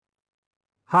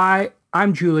Hi,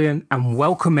 I'm Julian, and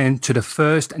welcome in to the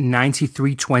first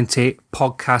 9320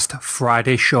 podcast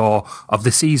Friday show of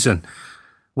the season.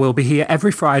 We'll be here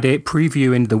every Friday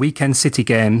previewing the weekend City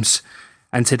games,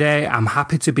 and today I'm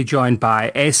happy to be joined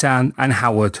by Ehsan and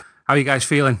Howard. How are you guys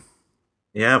feeling?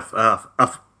 Yeah,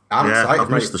 I've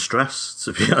missed the stress,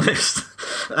 to be honest.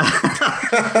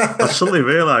 I suddenly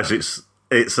realised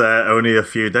it's only a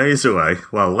few days away.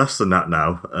 Well, less than that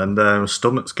now, and my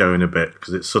stomach's going a bit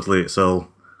because it's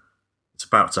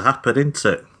about to happen, isn't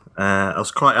it? I was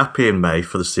quite happy in May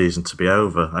for the season to be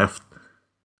over.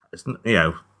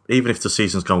 Even if the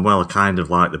season's gone well, I kind of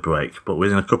like the break, but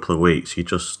within a couple of weeks, you're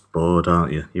just bored,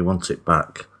 aren't you? You want it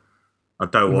back. I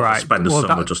don't want to spend the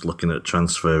summer just looking at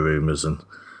transfer rumours, and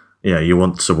you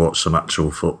want to watch some actual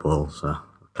football. So I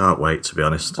can't wait, to be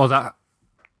honest.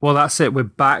 Well, that's it. We're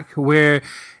back.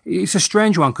 It's a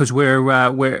strange one because we're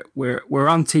on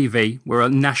TV. We're a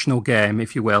national game,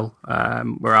 if you will.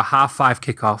 We're a 5:30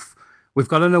 kickoff. We've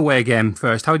got an away game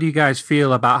first. How do you guys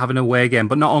feel about having an away game?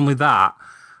 But not only that,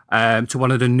 to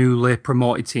one of the newly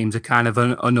promoted teams, a kind of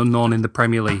an unknown in the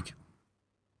Premier League.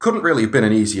 Couldn't really have been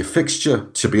an easier fixture,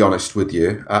 to be honest with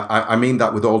you. I mean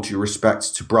that with all due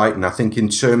respect to Brighton. I think in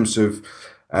terms of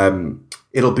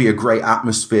it'll be a great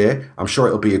atmosphere. I'm sure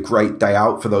it'll be a great day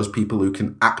out for those people who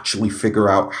can actually figure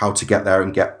out how to get there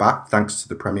and get back, thanks to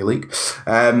the Premier League.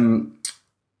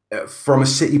 From a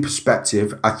City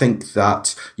perspective, I think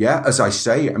that, as I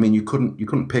say, I mean, you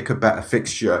couldn't pick a better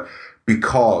fixture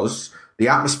because the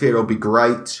atmosphere will be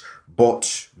great,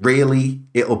 but really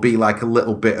it'll be like a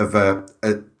little bit of a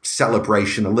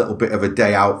celebration, a little bit of a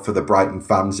day out for the Brighton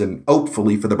fans and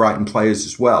hopefully for the Brighton players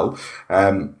as well,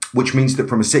 which means that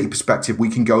from a City perspective, we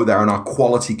can go there and our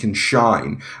quality can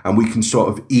shine and we can sort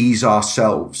of ease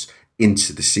ourselves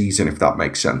into the season, if that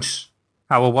makes sense.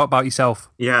 Howard, what about yourself?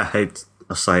 I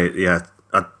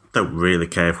don't really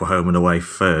care if we're home and away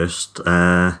first.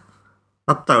 I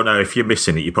don't know, if you're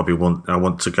missing it, I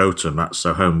want to go to a match,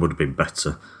 so home would have been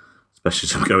better, especially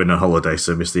as I'm going on holiday,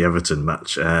 so I missed the Everton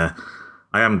match.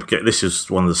 This is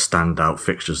one of the standout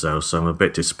fixtures though, so I'm a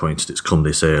bit disappointed it's come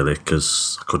this early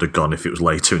because I could have gone if it was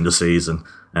later in the season,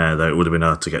 though it would have been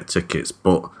hard to get tickets.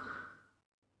 But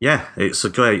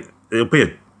it'll be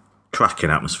a cracking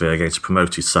atmosphere against a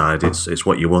promoted side. It's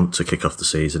what you want to kick off the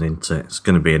season, isn't it? It's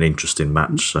going to be an interesting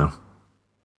match. So,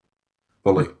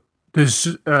 fully. There's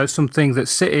something that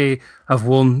City have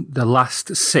won the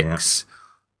last 6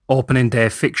 opening day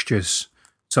fixtures,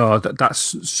 so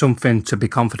that's something to be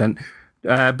confident.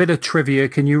 A bit of trivia.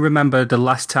 Can you remember the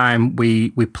last time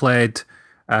we played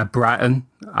Brighton,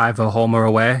 either home or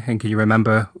away? And can you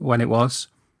remember when it was?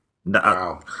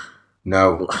 No.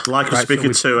 Like I was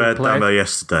speaking to Damo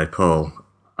yesterday, Paul,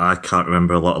 I can't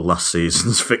remember a lot of last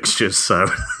season's fixtures, so...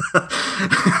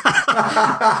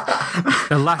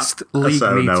 The last league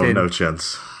meeting... No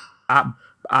chance.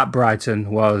 At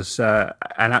Brighton was an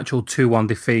actual 2-1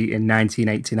 defeat in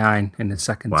 1989 in the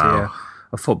second tier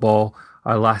of football.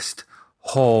 Our last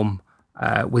home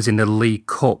was in the League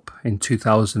Cup in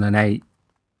 2008. I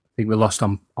think we lost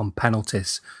on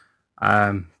penalties.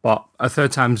 But a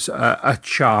third time's a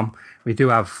charm. We do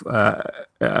have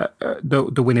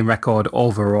the winning record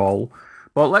overall.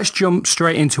 But let's jump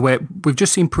straight into it. We've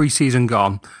just seen pre-season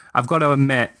gone. I've got to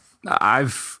admit,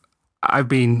 I've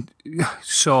been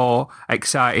so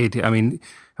excited. I mean,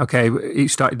 okay,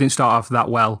 it didn't start off that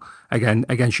well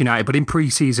against United, but in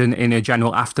pre-season, in a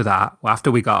general after that, after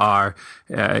we got our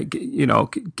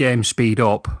game speed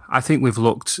up, I think we've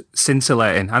looked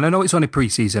scintillating. And I know it's only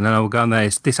pre-season, and I'm going there.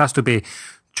 This has to be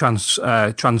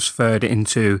transferred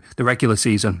into the regular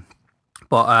season.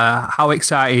 But how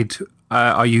excited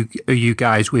are you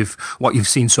guys with what you've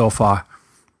seen so far?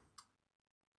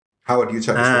 Howard, you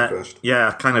take this one first. Yeah,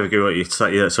 I kind of agree with what you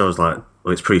said. Yeah, so I was like,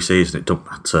 well, it's pre-season, it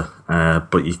doesn't matter.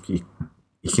 But you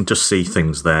can just see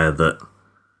things there that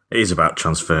it is about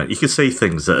transfer. You can see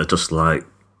things that are just like,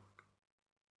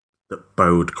 that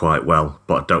bode quite well,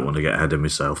 but I don't want to get ahead of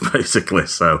myself, basically.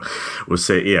 So we'll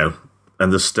see,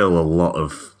 and there's still a lot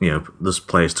of, there's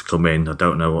players to come in. I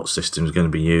don't know what system's going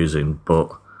to be using,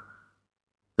 but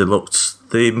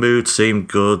the mood seemed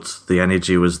good, the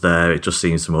energy was there, it just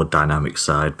seems the more dynamic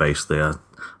side, basically.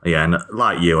 And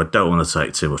like you, I don't want to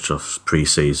take too much off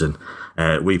pre-season.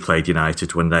 We played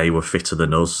United when they were fitter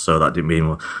than us, so that didn't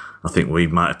mean, I think we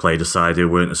might have played a side who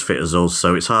weren't as fit as us,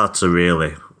 so it's hard to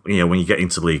really, when you get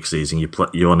into league season,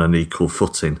 you're on an equal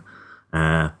footing.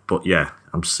 But yeah,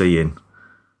 I'm seeing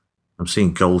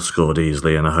goals scored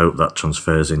easily, and I hope that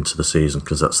transfers into the season,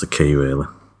 because that's the key, really.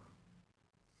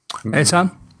 Hey,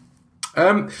 Sam?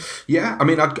 Yeah, I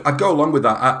mean, I'd go along with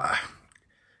that.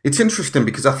 It's interesting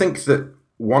because I think that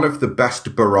one of the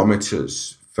best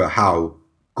barometers for how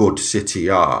good City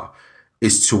are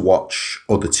is to watch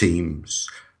other teams.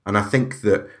 And I think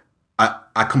that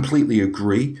I completely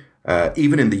agree.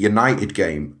 Even in the United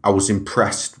game, I was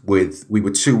impressed with, we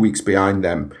were 2 weeks behind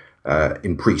them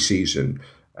in pre-season,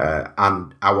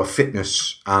 and our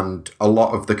fitness and a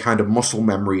lot of the kind of muscle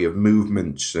memory of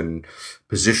movements and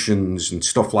positions and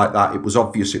stuff like that, it was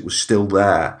obvious it was still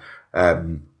there.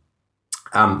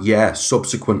 And yeah,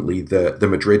 subsequently the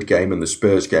Madrid game and the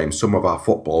Spurs game, some of our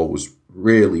football was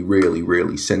really, really,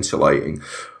 really scintillating.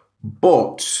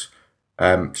 But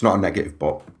it's not a negative,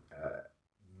 but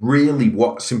really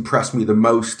what's impressed me the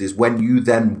most is when you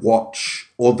then watch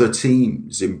other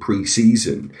teams in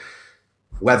pre-season,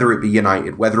 whether it be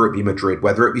United, whether it be Madrid,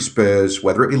 whether it be Spurs,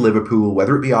 whether it be Liverpool,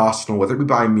 whether it be Arsenal, whether it be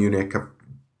Bayern Munich. I've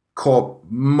caught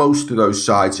most of those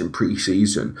sides in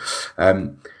pre-season.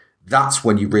 That's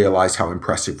when you realise how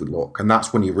impressive we look. And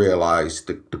that's when you realise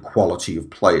the quality of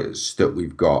players that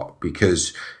we've got.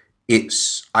 Because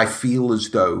I feel as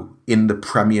though in the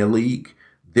Premier League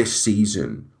this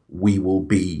season, we will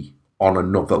be on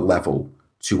another level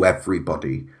to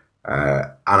everybody.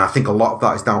 And I think a lot of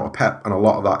that is down to Pep, and a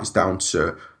lot of that is down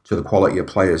to the quality of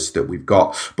players that we've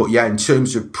got. But yeah, in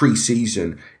terms of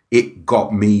pre-season, it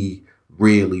got me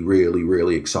really, really,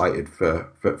 really excited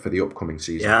for the upcoming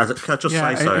season. Yeah, can I just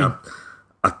say so?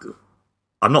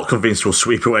 I'm not convinced we'll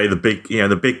sweep away the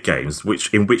big games,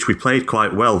 in which we played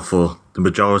quite well for the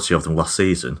majority of them last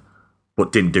season,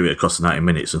 but didn't do it across the 90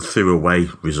 minutes and threw away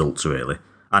results really,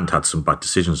 and had some bad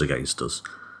decisions against us.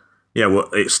 Yeah, well,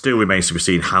 it still remains to be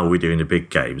seen how we do in the big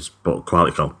games, but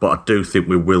I do think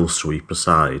we will sweep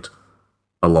aside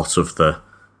a lot of the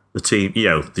team,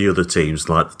 the other teams,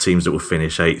 like the teams that will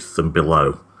finish 8th and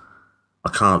below. I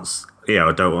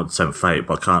don't want to tempt fate,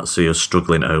 but I can't see us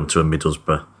struggling at home to a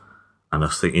Middlesbrough. And I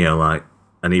think,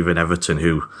 and even Everton,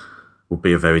 who will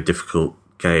be a very difficult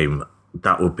game,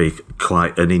 that will be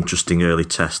quite an interesting early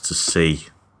test to see.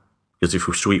 Because if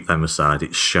we sweep them aside,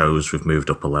 it shows we've moved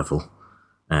up a level.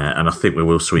 And I think we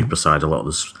will sweep aside a lot of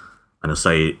this, and I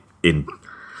say in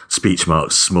speech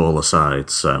marks, smaller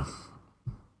sides. So,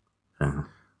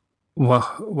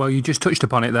 Well, you just touched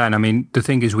upon it then. I mean, the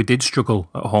thing is, we did struggle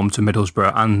at home to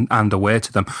Middlesbrough and away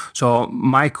to them. So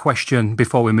my question,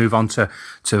 before we move on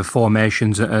to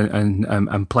formations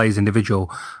and players individual,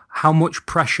 how much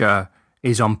pressure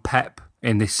is on Pep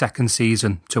in this second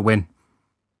season to win?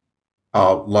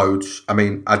 Loads. I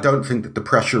mean, I don't think that the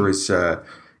pressure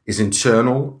is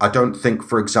internal. I don't think,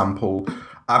 for example,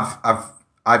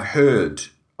 I've heard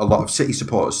a lot of City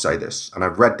supporters say this, and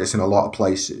I've read this in a lot of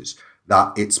places,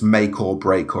 that it's make or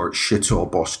break or it's shit or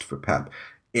bust for Pep.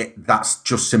 That's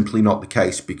just simply not the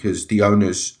case, because the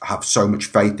owners have so much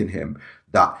faith in him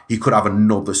that he could have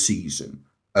another season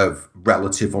of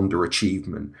relative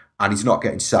underachievement and he's not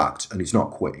getting sacked and he's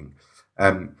not quitting.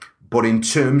 But in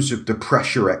terms of the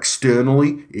pressure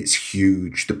externally, it's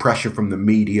huge. The pressure from the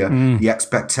media, the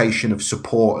expectation of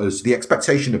supporters, the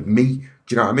expectation of me. Do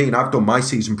you know what I mean? I've done my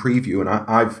season preview, and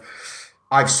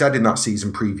I've said in that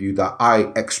season preview that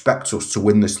I expect us to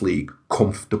win this league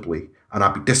comfortably, and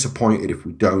I'd be disappointed if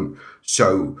we don't.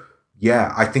 So,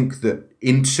 yeah, I think that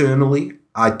internally,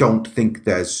 I don't think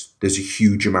there's a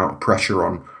huge amount of pressure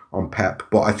on Pep,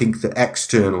 but I think that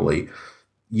externally,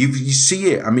 you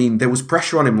see it. I mean, there was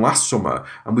pressure on him last summer,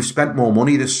 and we've spent more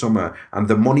money this summer, and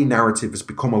the money narrative has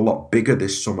become a lot bigger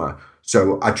this summer.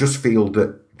 So I just feel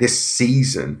that this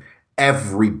season,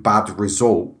 every bad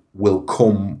result will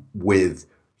come with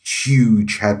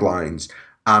huge headlines.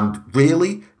 And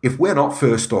really, if we're not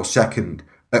first or second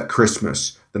at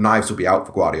Christmas, the knives will be out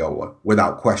for Guardiola,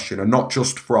 without question. And not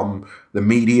just from the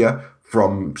media,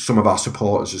 from some of our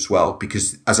supporters as well,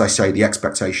 because, as I say, the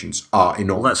expectations are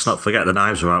enormous. Let's not forget the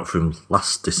knives were out from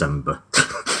last December.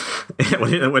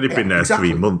 when he'd been there exactly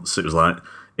 3 months, it was like,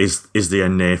 is the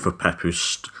end near for Pep?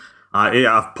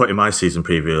 I've put in my season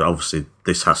preview, obviously,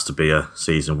 this has to be a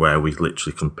season where we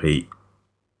literally compete,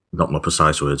 not more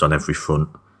precise words, on every front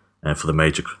for the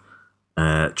major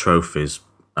trophies.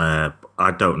 I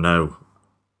don't know.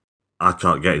 I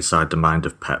can't get inside the mind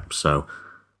of Pep, so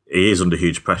he is under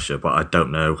huge pressure, but I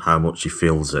don't know how much he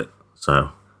feels it.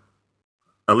 So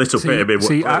a little bit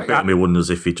of me wonders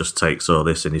if he just takes all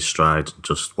this in his stride,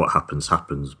 just what happens,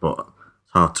 but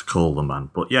it's hard to call the man.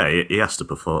 But yeah, he has to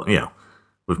perform.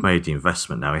 We've made the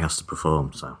investment now, he has to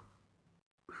perform, so.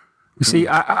 You see,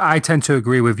 I tend to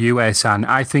agree with you, Ehsan.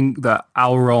 I think that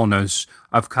our owners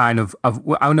have I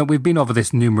know we've been over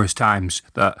this numerous times,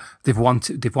 that they've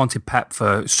wanted Pep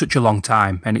for such a long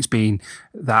time, and it's been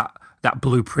that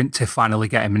blueprint to finally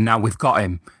get him, and now we've got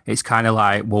him. It's kind of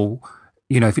like, well,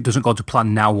 if it doesn't go to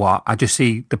plan, now what? I just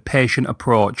see the patient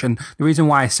approach. And the reason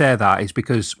why I say that is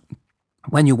because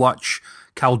when you watch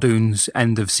Khaldoon's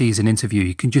end of season interview,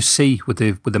 you can just see with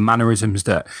the mannerisms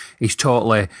that he's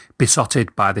totally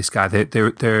besotted by this guy.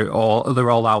 They're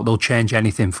all out. They'll change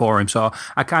anything for him. So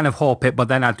I kind of hope it, but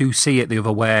then I do see it the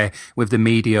other way with the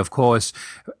media. Of course,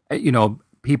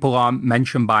 people aren't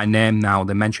mentioned by name now;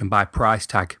 they're mentioned by price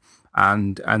tag.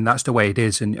 And that's the way it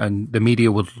is, and the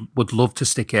media would love to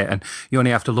stick it, and you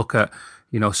only have to look at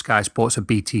Sky Sports or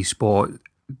BT Sport.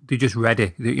 They're just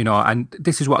ready, and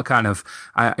this is what kind of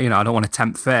I don't want to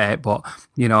tempt fate, but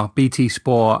BT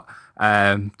Sport,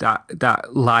 that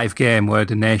live game where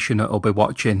the nation will be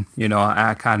watching,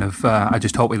 I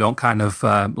just hope we don't kind of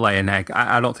lay an egg.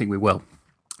 I don't think we will.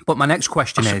 But my next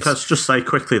question is, let's just say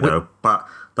quickly though, but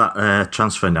that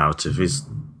transfer narrative is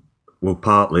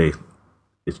partly.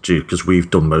 It's due because we've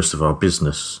done most of our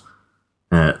business.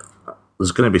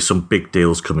 There's going to be some big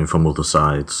deals coming from other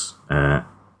sides.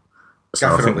 So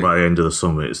I think by the end of the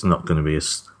summer, it's not going to be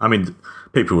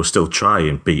people will still try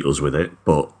and beat us with it,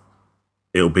 but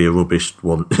it'll be a rubbish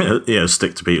one,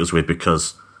 stick to beat us with,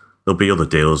 because there'll be other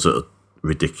deals that are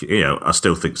ridiculous. I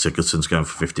still think Sigurdsson's going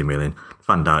for 50 million.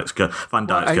 Van Dijk's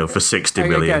going for 60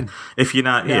 million. Again, if you're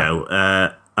not,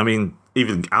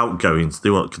 even outgoings, they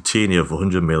want Coutinho for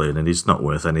 100 million, and he's not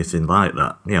worth anything like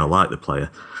that, like the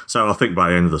player. So I think by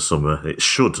the end of the summer, it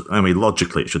should,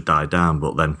 logically it should die down,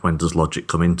 but then when does logic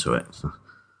come into it? So.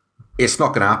 It's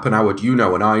not going to happen, Howard. You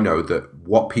know, and I know that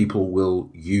what people will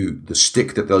use, the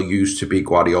stick that they'll use to beat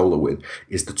Guardiola with,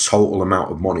 is the total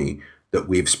amount of money that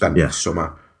we've spent this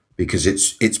summer, because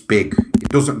it's big. It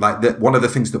doesn't like that. One of the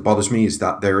things that bothers me is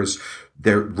that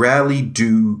there rarely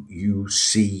do you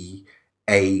see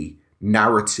a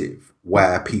narrative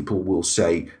where people will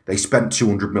say they spent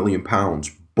 £200 million,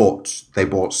 but they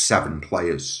bought 7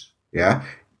 players. Yeah.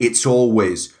 It's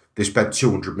always they spent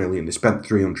 200 million, they spent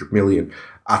 300 million.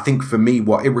 I think for me,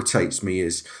 what irritates me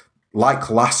is,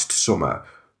 like last summer,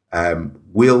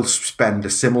 we'll spend a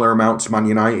similar amount to Man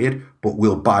United, but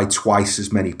we'll buy twice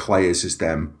as many players as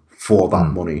them for that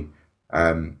money.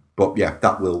 But yeah,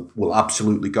 that will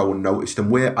absolutely go unnoticed.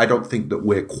 And I don't think that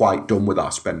we're quite done with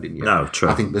our spending yet. No, true.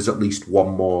 I think there's at least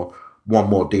one more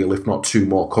deal, if not 2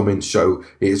 more coming. So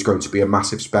it is going to be a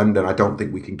massive spend, and I don't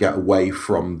think we can get away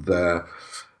from the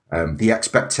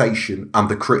expectation and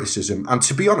the criticism. And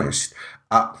to be honest,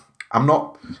 I'm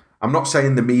not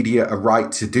saying the media are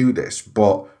right to do this,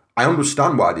 but I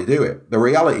understand why they do it. The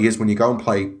reality is, when you go and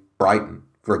play Brighton,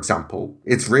 for example,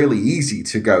 it's really easy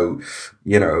to go,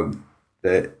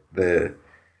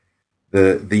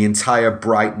 the entire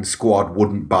Brighton squad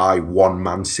wouldn't buy one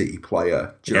Man City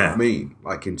player. Do you know what I mean?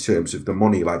 Like, in terms of the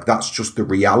money, like, that's just the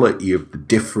reality of the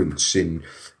difference in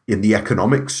the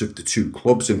economics of the two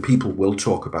clubs, and people will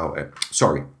talk about it.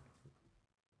 Sorry.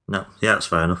 No, yeah, that's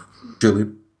fair enough.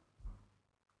 Julian?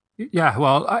 Yeah,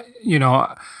 well,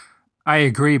 I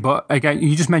agree, but again,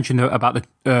 you just mentioned about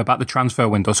the transfer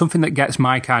window. Something that gets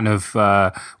my kind of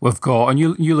with go, and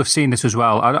you'll have seen this as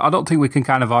well. I don't think we can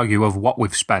kind of argue of what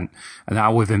we've spent and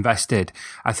how we've invested.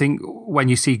 I think when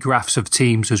you see graphs of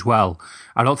teams as well,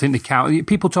 I don't think they count.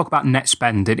 People talk about net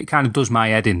spend, and it kind of does my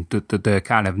head in. The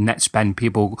kind of net spend,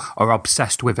 people are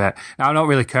obsessed with it. Now, I don't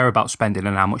really care about spending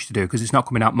and how much to do, because it's not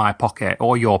coming out my pocket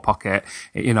or your pocket.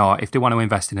 If they want to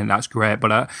invest in it, that's great.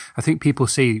 But I think people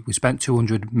see we spent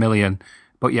 200 million,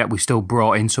 but yet we still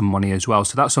brought in some money as well.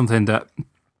 So that's something that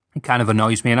kind of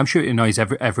annoys me, and I'm sure it annoys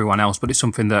everyone else, but it's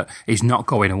something that is not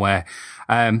going away.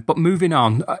 But moving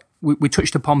on, we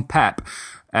touched upon Pep.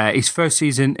 His first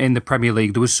season in the Premier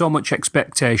League, there was so much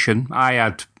expectation. I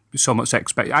had so much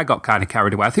I got kind of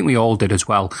carried away. I think we all did as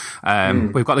well.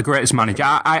 We've got the greatest manager.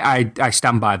 I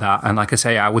stand by that, and like I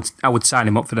say, I would sign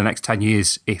him up for the next 10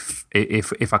 years if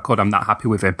I could. I'm that happy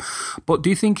with him. But do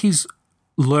you think he's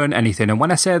learn anything? And when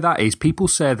I say that, is people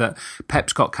say that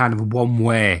Pep's got kind of one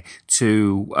way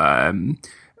to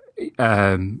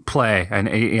play, and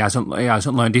he hasn't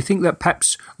learned. Do you think that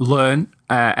Pep's learned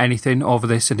anything over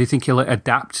this, and do you think he'll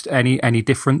adapt any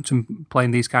different to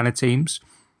playing these kind of teams?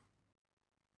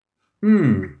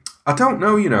 I don't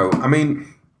know. I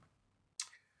mean,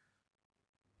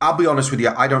 I'll be honest with you.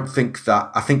 I think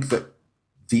that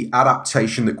the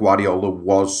adaptation that Guardiola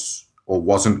was or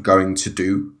wasn't going to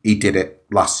do, he did it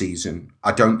last season.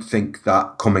 I don't think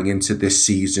that coming into this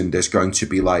season, there's going to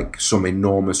be like some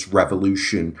enormous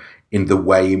revolution in the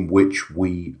way in which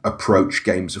we approach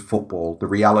games of football. The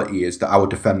reality is that our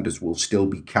defenders will still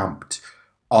be camped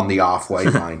on the halfway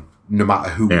line, no matter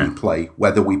who we play,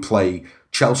 whether we play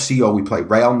Chelsea or we play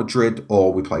Real Madrid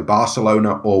or we play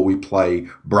Barcelona or we play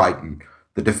Brighton.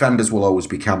 The defenders will always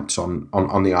be camped on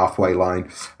the halfway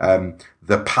line.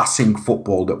 The passing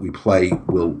football that we play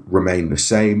will remain the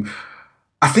same.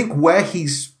 I think where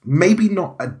he's maybe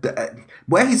not,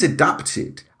 where he's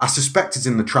adapted, I suspect is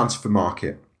in the transfer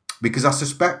market. Because I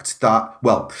suspect that,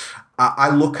 well, I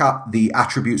look at the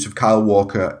attributes of Kyle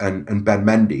Walker and Ben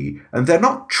Mendy, and they're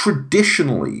not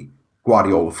traditionally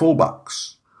Guardiola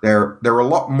fullbacks. They're a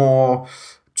lot more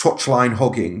touchline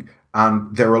hugging,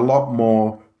 and they're a lot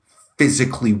more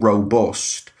physically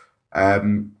robust.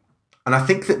 And I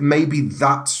think that maybe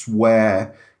that's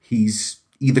where he's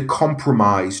either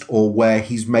compromised or where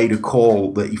he's made a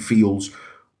call that he feels,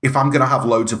 if I'm going to have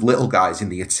loads of little guys in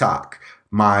the attack,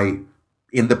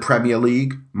 in the Premier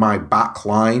League, my back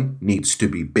line needs to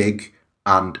be big,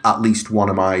 and at least one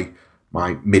of my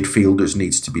midfielders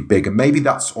needs to be big. And maybe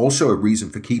that's also a reason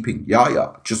for keeping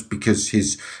Yaya, just because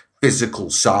his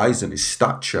physical size and his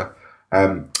stature.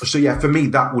 So yeah, for me,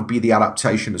 that would be the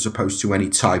adaptation as opposed to any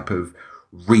type of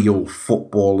real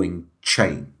footballing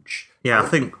change. Yeah,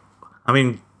 I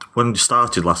mean, when he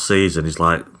started last season, it's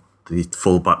like the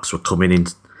fullbacks were coming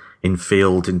into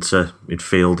midfield,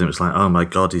 and it was like, oh my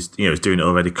God, he's doing it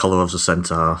already. Kolarov a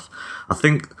centre half. I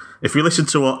think if we listen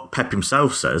to what Pep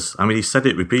himself says, I mean, he said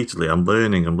it repeatedly, I'm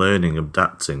learning,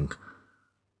 adapting.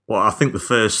 Well, I think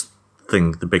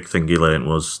the big thing he learned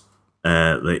was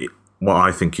that what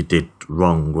I think he did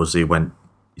wrong was he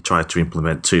tried to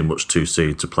implement too much too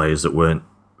soon to players that weren't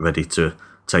ready to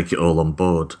take it all on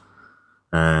board.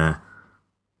 But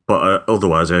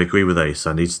otherwise, I agree with Ace,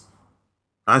 and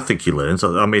I think he learns.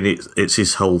 I mean, it's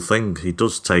his whole thing. He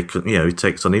does he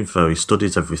takes on info, he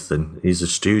studies everything. He's a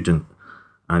student,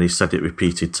 and he said it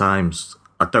repeated times.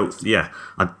 Like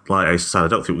I said, I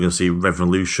don't think we're going to see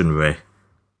revolutionary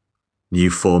new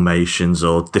formations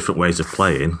or different ways of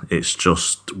playing. It's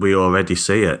just, we already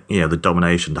see it. The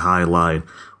domination, the high line,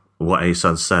 what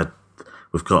Asan said,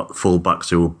 we've got full-backs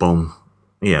who will bomb,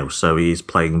 so he's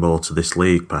playing more to this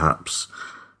league, perhaps.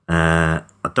 I'll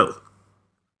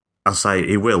say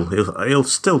he will. He'll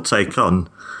still take on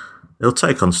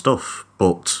stuff,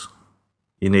 but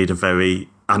you need a very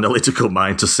analytical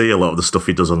mind to see a lot of the stuff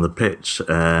he does on the pitch.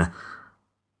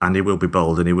 And he will be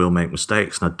bold and he will make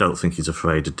mistakes, and I don't think he's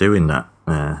afraid of doing that.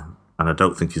 And I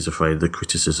don't think he's afraid of the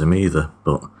criticism either.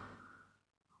 But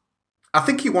I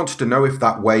think he wants to know if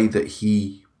that way that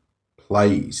he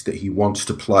plays, that he wants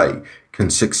to play, can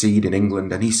succeed in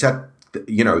England. And he said,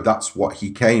 that's what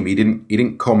he came. He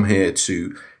didn't come here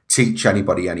to teach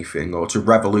anybody anything or to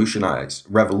revolutionize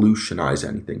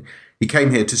anything. He came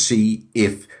here to see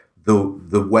if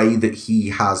the way that he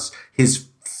has his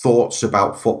thoughts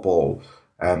about football,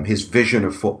 his vision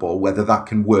of football, whether that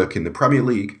can work in the Premier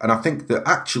League. And I think that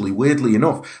actually, weirdly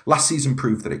enough, last season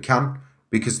proved that it can,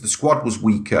 because the squad was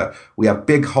weaker. We had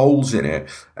big holes in it.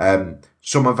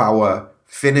 Some of our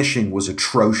finishing was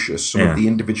atrocious, some of the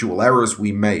individual errors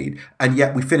we made, and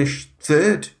yet we finished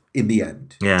third in the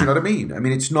end. Yeah. Do you know what I mean? I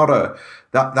mean, it's not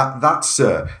that's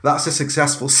a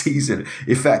successful season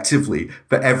effectively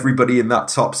for everybody in that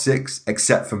top six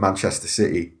except for Manchester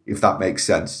City, if that makes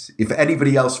sense. If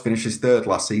anybody else finishes third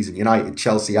last season, United,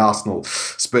 Chelsea, Arsenal,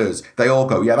 Spurs, they all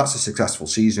go, yeah, that's a successful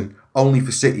season. Only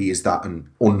for City is that an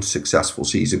unsuccessful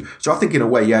season. So I think in a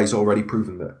way, he's already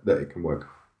proven that it can work.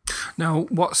 Now,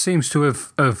 what seems to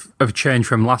have changed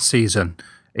from last season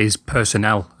is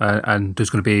personnel, and there's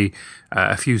going to be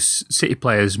a few City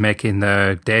players making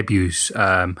their debuts.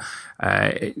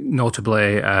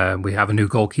 Notably, we have a new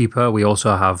goalkeeper. We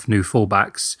also have new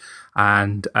fullbacks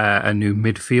and a new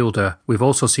midfielder. We've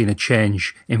also seen a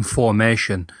change in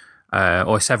formation,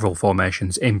 or several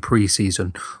formations in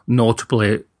pre-season.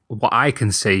 Notably, what I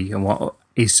can see and what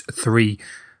is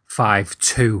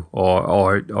 3-5-2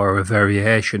 or a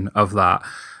variation of that.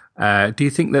 Do you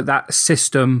think that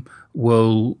system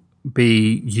will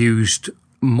be used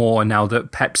more now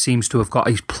that Pep seems to have got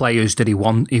his players that he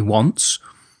wants,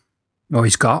 or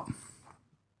he's got?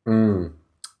 Howard,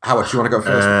 do you want to go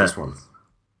first with this one?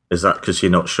 Is that because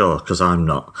you're not sure? Because I'm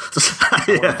not. I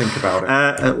want to think about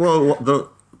it. Well,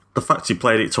 the fact he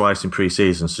played it twice in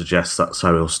pre-season suggests that's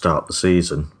how he'll start the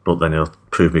season, but then he'll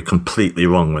prove me completely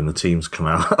wrong when the teams come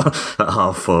out at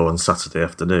 4:30 on Saturday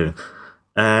afternoon.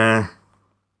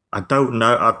 I don't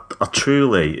know. I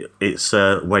truly, it's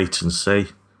wait and see.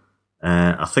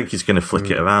 I think he's going to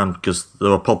flick it around because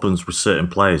there are problems with certain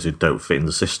players who don't fit in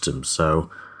the system. So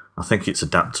I think it's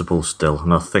adaptable still,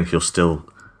 and I think he'll still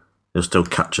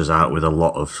catch us out with a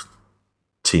lot of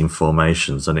team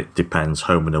formations, and it depends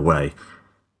home and away.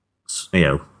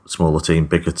 Smaller team,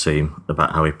 bigger team,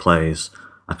 about how he plays.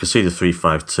 I can see the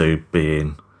 3-5-2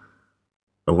 being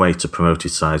away to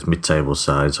promoted sides, mid-table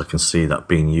sides, I can see that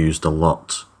being used a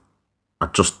lot. I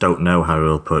just don't know how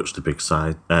he'll approach the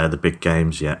big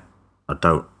games yet. I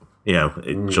don't,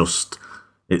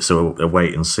 it's a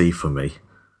wait and see for me.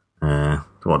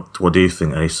 What do you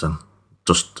think, Asen?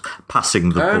 Just passing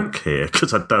the book here,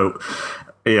 because I don't,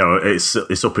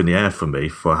 it's up in the air for me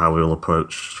for how he'll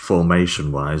approach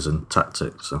formation-wise and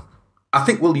tactics. So. I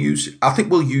think we'll use the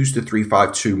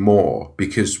 3-5-2 more,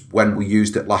 because when we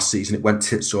used it last season, it went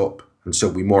tits up, and so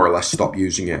we more or less stopped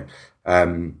using it.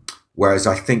 Whereas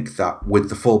I think that with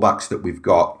the fullbacks that we've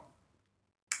got,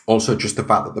 also just the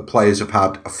fact that the players have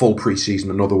had a full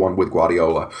pre-season, another one with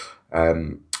Guardiola,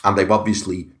 and they've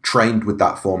obviously trained with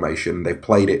that formation. They've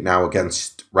played it now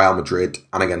against Real Madrid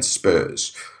and against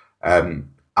Spurs. I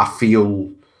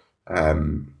feel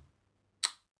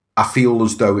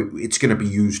as though it's going to be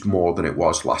used more than it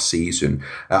was last season.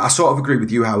 I sort of agree with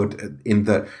you, Howard, in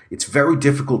that it's very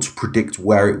difficult to predict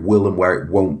where it will and where it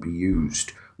won't be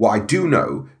used. What I do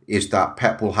know is that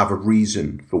Pep will have a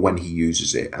reason for when he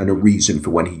uses it and a reason for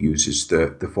when he uses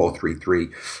the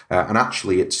 4-3-3. And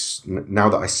actually, it's now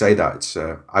that I say that,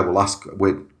 I will ask.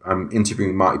 I'm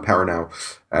interviewing Marty Perra now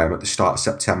at the start of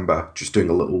September, just doing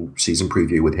a little season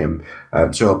preview with him.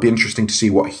 So it'll be interesting to see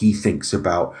what he thinks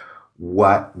about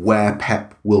where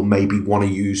Pep will maybe want to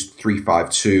use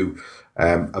 3-5-2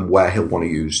 and where he'll want to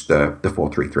use the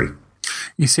 4-3-3.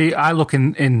 You see, I look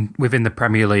in within the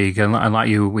Premier League, and like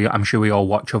you, I'm sure we all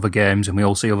watch other games and we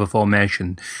all see other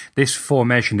formation. This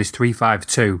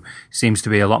 3-5-2, seems to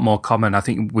be a lot more common. I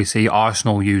think we see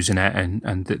Arsenal using it,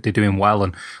 and they're doing well,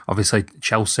 and obviously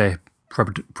Chelsea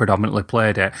predominantly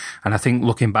played it. And I think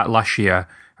looking back last year,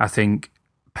 I think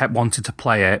Pep wanted to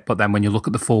play it, but then when you look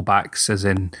at the fullbacks, as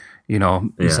in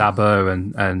Zaba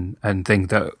and things,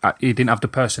 that he didn't have the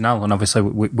personnel, and obviously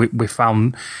we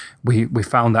found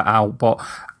that out. But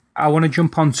I want to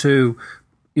jump on to,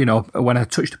 when I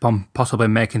touched upon possibly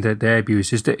making their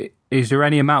debuts, is there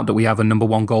any amount that we have a number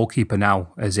one goalkeeper now,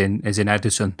 as in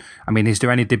Ederson? I mean, is there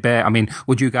any debate? I mean,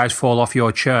 would you guys fall off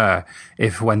your chair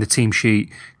if, when the team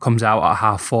sheet comes out at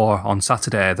 4:30 on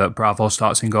Saturday, that Bravo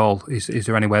starts in goal? Is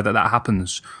there any way that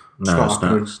happens? No,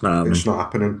 it's not. It's not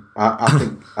happening.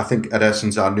 I think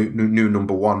Ederson's our new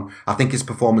number one. I think his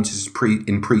performances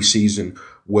in pre-season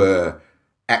were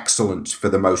excellent for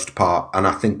the most part, and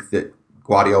I think that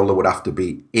Guardiola would have to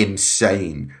be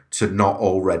insane to not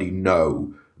already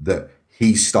know that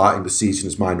he's starting the season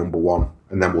as my number one,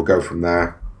 and then we'll go from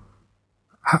there.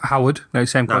 Howard,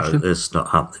 same question. No, it's not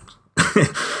happening.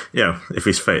 If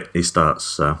he's fit, he starts.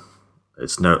 So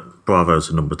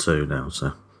Bravo's a number two now.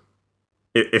 So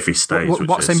if he stays, which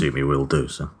I assume he will do.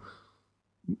 So,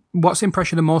 what's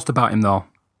impressed you the most about him, though?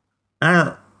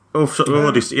 I think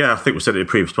we said it in the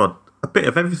previous pod. A bit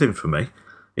of everything for me.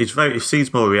 He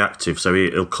seems more reactive, so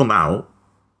he'll come out,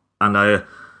 and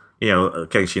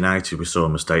against United we saw a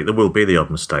mistake. There will be the odd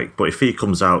mistake, but if he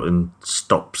comes out and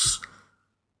stops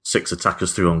 6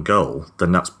 attackers through on goal,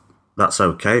 then that's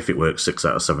okay if it works 6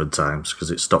 out of 7 times, because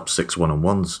it stops 6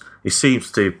 one-on-ones. He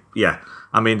seems to,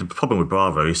 I mean, the problem with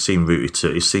Bravo, he seemed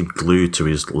glued to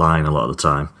his line a lot of the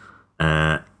time.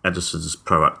 Ederson's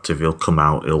proactive. He'll come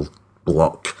out, he'll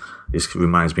block. It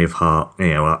reminds me of Hart.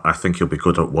 I think he'll be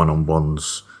good at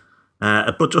one-on-ones.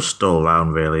 But just all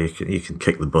around, really. He can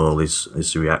kick the ball,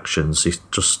 his reactions. He's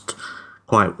just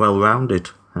quite well-rounded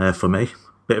for me.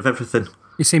 Bit of everything.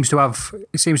 He seems to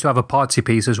have a party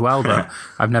piece as well that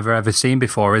I've never ever seen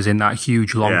before, is in that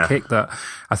huge long kick that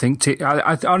I think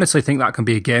I honestly think that can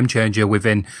be a game changer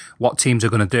within what teams are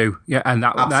going to do. Yeah, and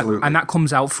that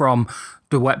comes out from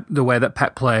the way that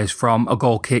Pep plays, from a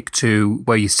goal kick to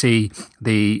where you see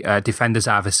the defenders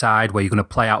either side, where you're going to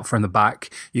play out from the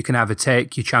back. You can either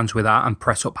take your chance with that and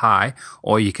press up high,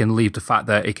 or you can leave the fact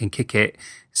that it can kick it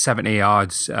 70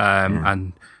 yards.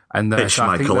 And so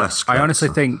I honestly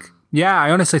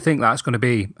think that's going to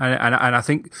be, and I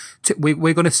think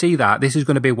we're going to see that. This is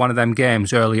going to be one of them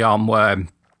games early on where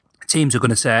teams are going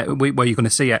to say, where you're going to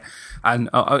see it, and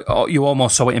you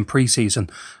almost saw it in pre-season,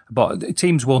 but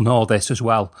teams will know this as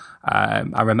well.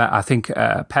 I think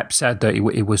Pep said that he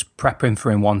was prepping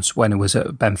for him once when he was at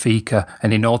Benfica,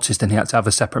 and he noticed, and he had to have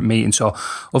a separate meeting. So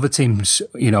other teams,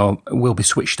 will be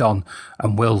switched on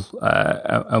and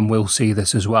will see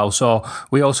this as well. So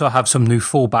we also have some new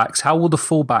fullbacks. How will the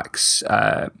fullbacks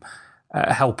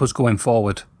help us going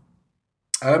forward?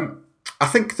 I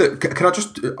think that, can I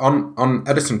just, on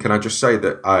Ederson, can I just say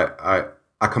that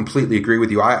I completely agree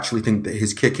with you. I actually think that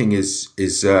his kicking is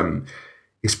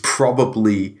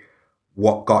probably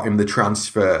what got him the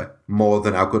transfer more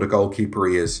than how good a goalkeeper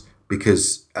he is,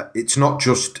 because it's not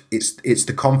just it's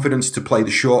the confidence to play the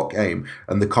short game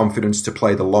and the confidence to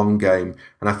play the long game.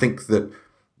 And I think that,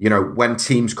 you know, when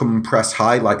teams come and press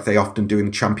high, like they often do in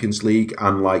the Champions League,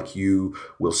 and like you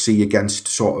will see against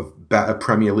sort of better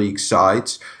Premier League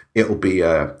sides, it'll be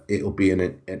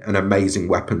an amazing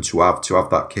weapon to have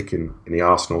that kick in the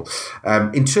arsenal.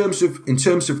 In terms of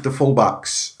the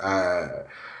fullbacks,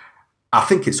 I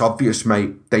think it's obvious,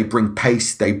 mate. They bring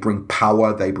pace, they bring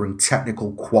power, they bring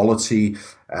technical quality.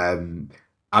 I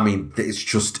mean,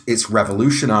 it's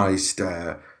revolutionised.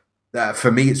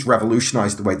 For me, it's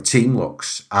revolutionised the way the team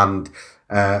looks. And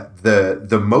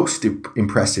the most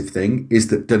impressive thing is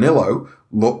that Danilo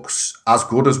looks as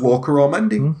good as Walker or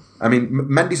Mendy. I mean,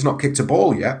 Mendy's not kicked a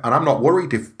ball yet, and I'm not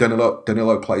worried if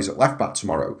Danilo plays at left back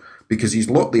tomorrow, because he's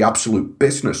looked the absolute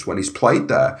business when he's played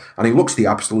there, and he looks the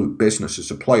absolute business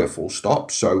as a player, full stop.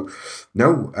 So,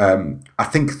 no, I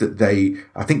think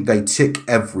they tick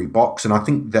every box, and I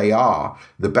think they are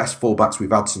the best fullbacks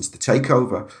we've had since the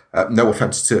takeover. No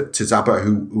offence to Zaba,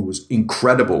 who was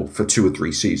incredible for 2 or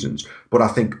 3 seasons, but I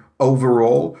think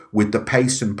overall, with the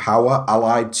pace and power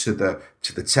allied to the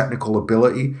technical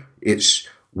ability,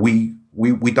 we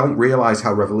don't realise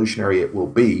how revolutionary it will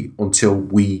be until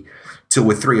we're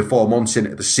 3 or 4 months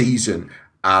into the season,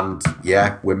 and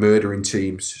yeah, we're murdering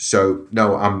teams. So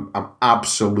no, I'm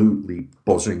absolutely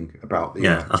buzzing about the.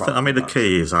 Yeah, the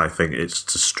key is, I think, it's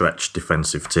to stretch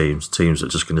defensive teams that are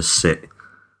just going to sit,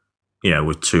 you know,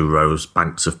 with 2 rows,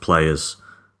 banks of players.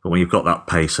 But when you've got that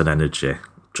pace and energy,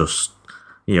 just,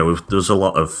 you know, there's a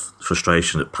lot of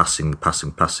frustration at passing,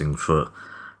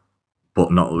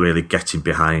 but not really getting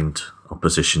behind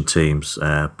opposition teams.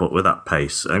 But with that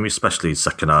pace, I mean, especially in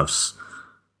second halves,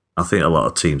 I think a lot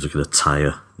of teams are going to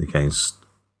tire against,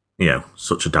 you know,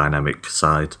 such a dynamic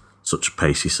side, such a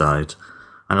pacey side.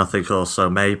 And I think also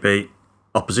maybe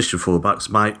opposition fullbacks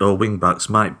or wingbacks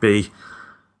might be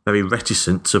very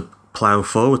reticent to plough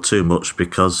forward too much,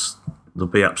 because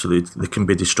they can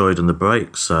be destroyed on the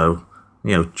break. So,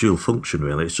 you know, dual function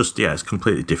really. It's just, it's a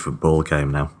completely different ball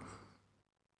game now.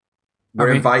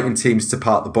 We're inviting teams to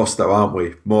park the bus, though, aren't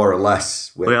we? More or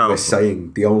less. We're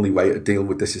saying the only way to deal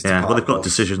with this is to park the bus. Yeah, well, they've got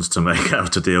decisions to make how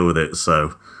to deal with it,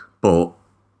 so... But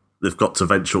they've got to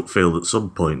venture upfield at some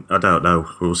point. I don't know.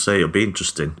 We'll see. It'll be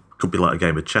interesting. Could be like a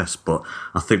game of chess, but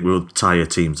I think we'll tire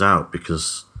teams out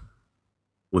because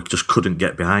we just couldn't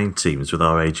get behind teams with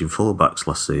our ageing fullbacks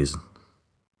last season.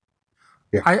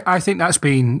 Yeah. I think that's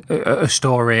been a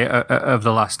story of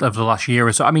the last year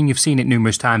or so. I mean, you've seen it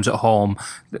numerous times at home.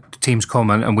 Teams come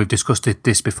and we've discussed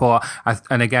this before.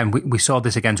 And again, we saw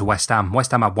this against West Ham.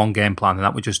 West Ham had one game plan, and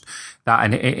that was just that.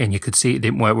 And you could see it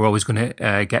didn't work. We're always going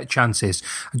to get chances.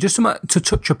 Just something to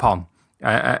touch upon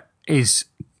is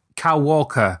Kyle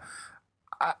Walker.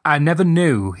 I never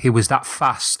knew he was that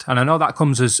fast, and I know that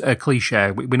comes as a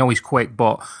cliche. We know he's quick,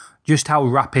 but just how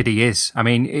rapid he is. I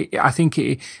mean, I think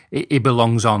he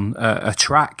belongs on a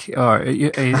track.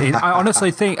 I honestly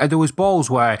think there was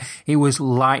balls where he was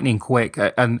lightning quick,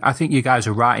 and I think you guys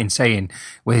are right in saying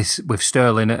with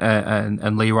Sterling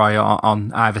and Leroy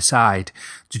on either side,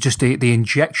 just the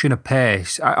injection of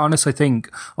pace. I honestly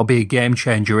think will be a game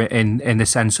changer in the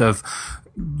sense of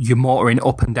you're motoring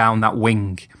up and down that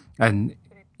wing, and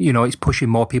you know, it's pushing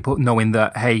more people, knowing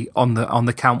that, hey, on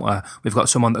the counter, we've got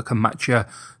someone that can match you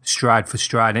stride for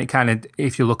stride. And it kind of,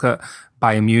 if you look at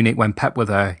Bayern Munich when Pep were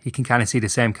there, you can kind of see the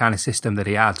same kind of system that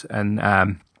he had.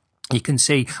 And you can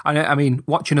see, I mean,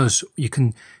 watching us, you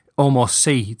can almost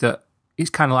see that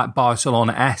it's kind of like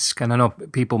Barcelona-esque. And I know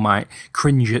people might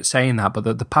cringe at saying that,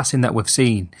 but the passing that we've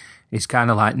seen is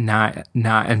kind of like night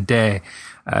and day.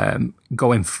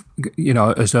 Going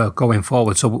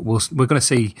forward. So we're going to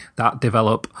see that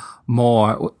develop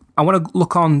more. I want to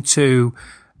look on to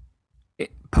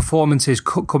performances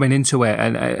coming into it,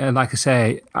 and like I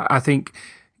say, I think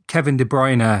Kevin De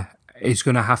Bruyne is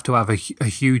going to have a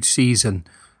huge season.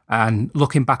 And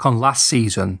looking back on last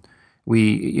season,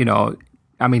 he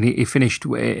finished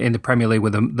in the Premier League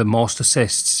with the most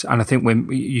assists, and I think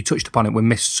when you touched upon it, we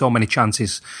missed so many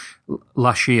chances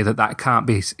last year that can't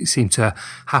seem to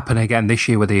happen again this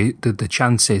year with the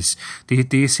chances. Do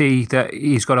you see that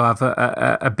he's got to have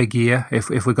a big year if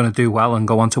we're going to do well and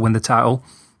go on to win the title?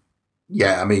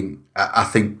 Yeah, I mean, I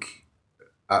think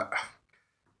I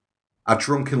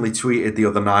drunkenly tweeted the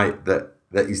other night that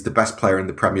he's the best player in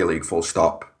the Premier League, full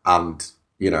stop, and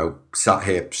sat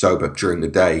here sober during the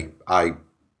day, I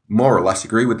more or less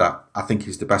agree with that. I think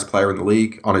he's the best player in the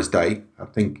league on his day. I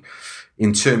think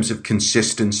in terms of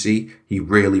consistency, he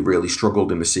really, really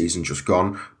struggled in the season just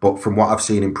gone. But from what I've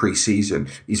seen in pre-season,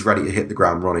 he's ready to hit the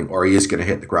ground running, or he is going to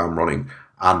hit the ground running.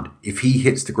 And if he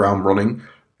hits the ground running,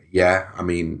 yeah, I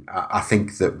mean, I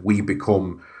think that we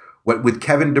become, with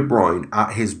Kevin De Bruyne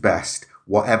at his best,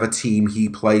 whatever team he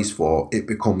plays for, it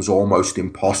becomes almost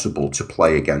impossible to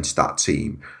play against that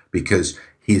team because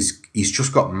he's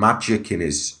just got magic in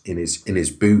his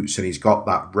boots, and he's got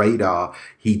that radar.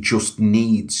 He just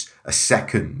needs a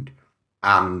second,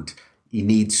 and he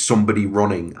needs somebody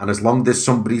running. And as long as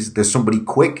there's somebody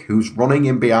quick who's running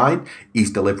in behind,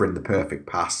 he's delivering the perfect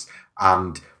pass.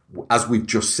 And as we've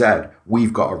just said,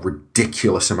 we've got a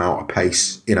ridiculous amount of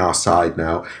pace in our side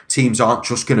now. Teams aren't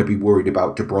just going to be worried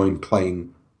about De Bruyne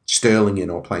playing Sterling in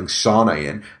or playing Sane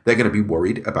in. They're going to be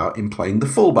worried about him playing the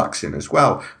fullbacks in as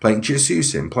well, playing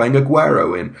Jesus in, playing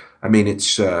Aguero in. I mean,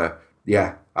 it's, I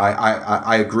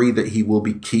agree that he will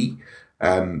be key,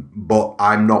 but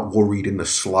I'm not worried in the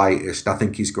slightest. I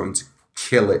think he's going to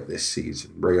kill it this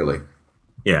season, really.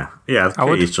 Yeah.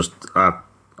 He's just...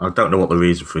 I don't know what the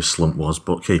reason for his slump was,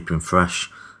 but keep him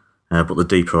fresh. But the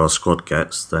deeper our squad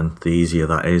gets, then the easier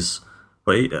that is.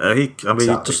 But he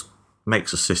just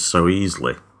makes assists so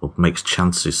easily, or makes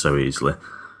chances so easily,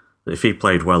 that if he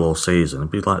played well all season, it'd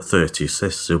be like 30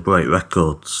 assists. He'll break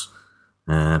records.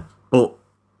 But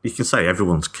you can say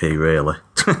everyone's key, really.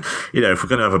 If we're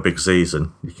going to have a big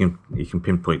season, you can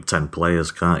pinpoint 10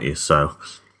 players, can't you? So.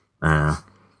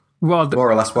 Well, more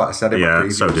or less what I said in my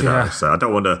preview. So did I. So I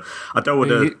don't want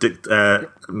to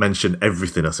mention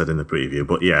everything I said in the preview,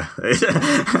 but yeah,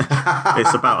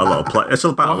 it's about a lot of It's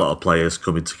about a lot of players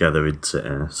coming together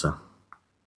into so.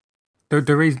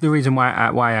 The reason why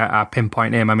I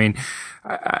pinpoint him, I mean,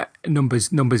 numbers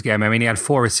game. I mean, he had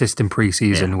 4 assists in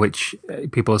pre-season, which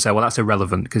people say, well, that's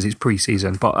irrelevant because it's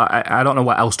pre-season. But I don't know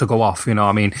what else to go off.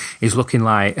 I mean, he's looking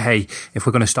like, hey, if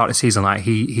we're going to start the season, like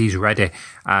he's ready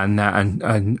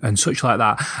and such like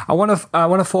that. I want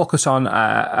to focus on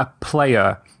a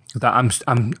player that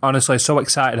I'm honestly so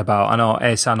excited about. I know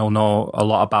Asan will know a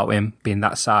lot about him being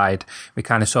that side. We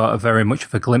kind of saw very much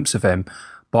of a glimpse of him.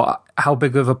 But how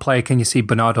big of a player can you see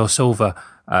Bernardo Silva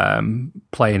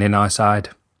playing in our side?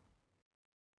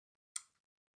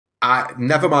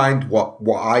 Never mind what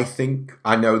I think.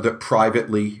 I know that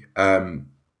privately,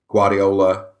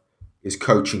 Guardiola, his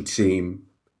coaching team,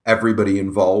 everybody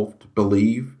involved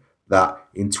believe that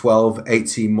in 12,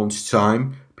 18 months'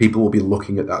 time, people will be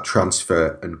looking at that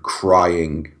transfer and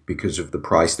crying because of the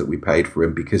price that we paid for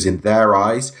him. Because in their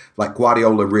eyes, like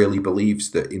Guardiola really believes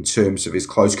that in terms of his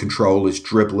close control, his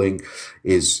dribbling,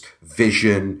 his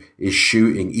vision, his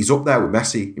shooting, he's up there with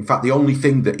Messi. In fact, the only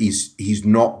thing that he's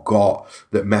not got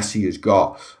that Messi has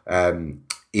got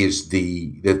is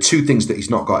the 2 things that he's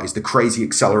not got is the crazy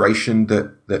acceleration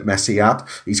that Messi had.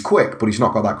 He's quick, but he's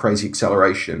not got that crazy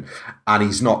acceleration, and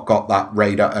he's not got that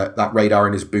radar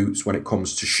in his boots when it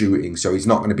comes to shooting. So he's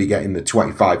not going to be getting the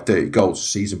 25, 30 goals a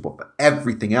season. But for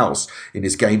everything else in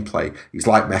his gameplay, he's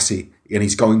like Messi, and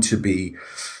he's going to be.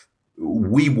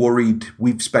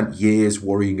 We've spent years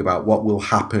worrying about what will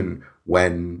happen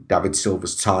when David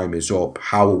Silva's time is up.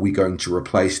 How are we going to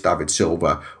replace David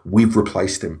Silva? We've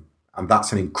replaced him. And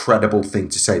that's an incredible thing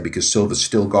to say because Silva's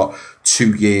still got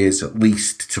 2 years at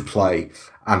least to play.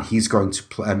 And he's going to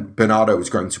play, and Bernardo is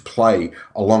going to play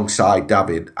alongside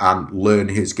David and learn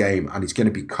his game. And he's going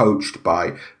to be coached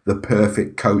by the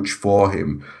perfect coach for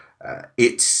him.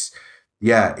 It's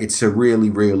a really,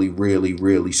 really, really,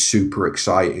 really super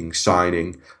exciting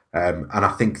signing. And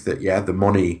I think that, the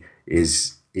money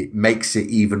it makes it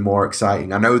even more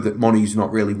exciting. I know that money's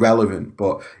not really relevant,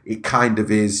 but it kind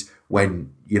of is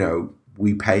when,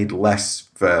 we paid less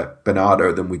for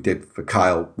Bernardo than we did for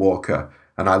Kyle Walker.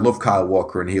 And I love Kyle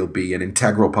Walker and he'll be an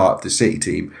integral part of the City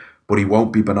team, but he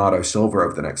won't be Bernardo Silva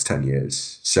over the next 10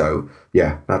 years. So,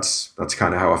 that's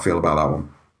kind of how I feel about that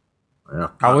one. I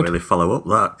can't really follow up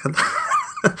that.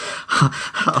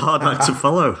 Hard act to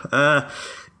follow.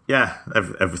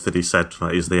 Everything he said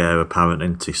is the heir apparent,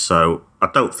 isn't he? So I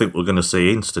don't think we're going to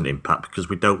see instant impact because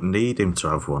we don't need him to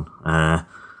have one.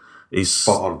 He's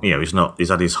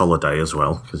had his holiday as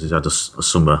well because he's had a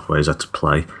summer where he's had to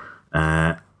play.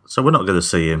 So we're not going to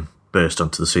see him burst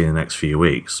onto the scene in the next few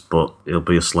weeks, but he'll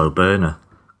be a slow burner,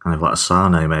 kind of like a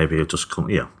Sane maybe. He'll just come.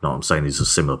 Not I'm saying he's a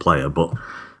similar player, but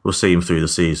we'll see him through the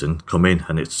season come in,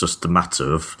 and it's just a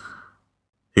matter of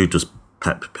who does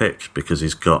Pep pick because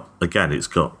he's got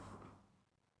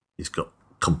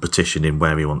competition in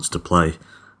where he wants to play,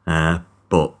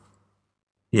 but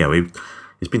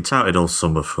he's been touted all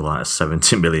summer for like a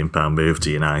 £70 million move to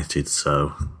United,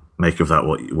 so make of that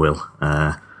what you will.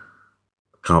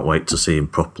 Can't wait to see him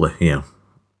properly.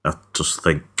 I just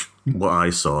think what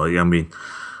I saw, I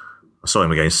saw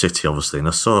him against City, obviously, and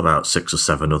I saw about 6 or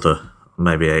 7 other,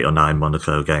 maybe 8 or 9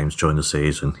 Monaco games during the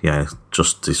season.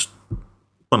 Just his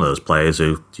one of those players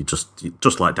who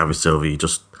just like David Silva, you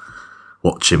just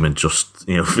watch him and just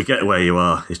forget where you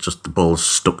are. It's just the ball's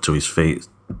stuck to his feet.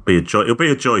 It'll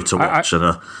be a joy to watch,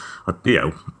 and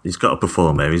he's got to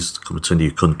perform here. He's coming to a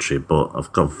new country, but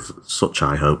I've got such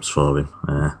high hopes for him.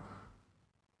 At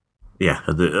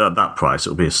that price,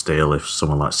 it'll be a steal if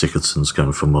someone like Sigurdsson's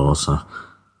going for more. So,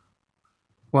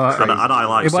 and I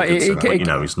like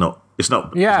Sigurdsson. It's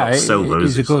not Silva.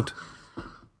 He's a good.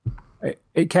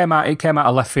 It came out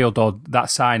of left field, though,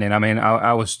 that signing. I mean,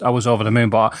 I was over the moon,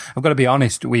 but I've got to be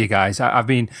honest with you guys. I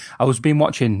was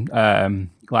watching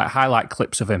like highlight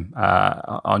clips of him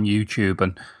on YouTube,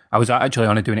 and I was actually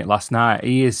only doing it last night.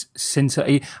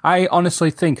 I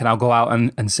honestly think, and I'll go out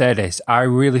and say this, I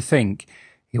really think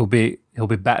he'll be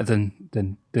better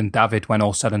than David when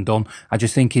all's said and done. I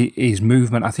just think his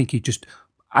movement. I think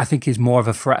he's more of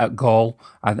a threat at goal.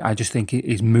 I just think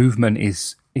his movement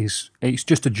is it's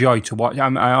just a joy to watch.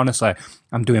 I'm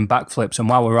doing backflips, and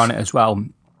while we're on it as well,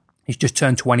 he's just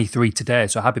turned 23 today,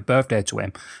 so happy birthday to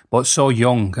him. But so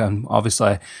young, and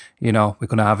obviously, we're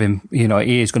going to have him.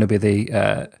 He is going to be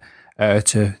the heir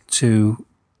to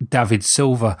David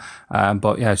Silva.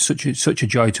 But yeah, such a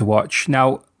joy to watch.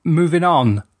 Now, moving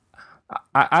on,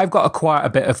 I've got quite a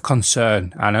bit of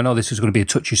concern, and I know this is going to be a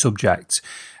touchy subject,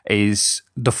 is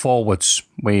the forwards.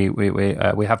 We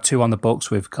have two on the books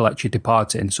with Kelechi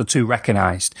departing, so two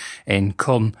recognised in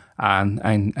Kun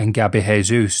and Gabby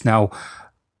Jesus. Now,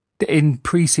 in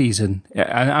pre-season,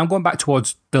 and I'm going back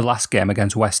towards the last game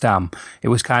against West Ham, it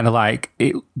was kind of like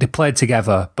they played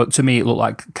together, but to me it looked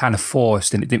like kind of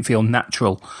forced and it didn't feel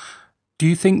natural. Do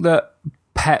you think that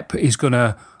Pep is going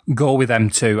to go with them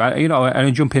two,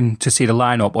 and jump in to see the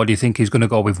lineup, or do you think he's going to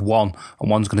go with one and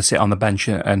one's going to sit on the bench,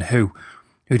 and who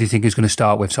do you think he's going to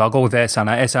start with? So I'll go with Ehsan.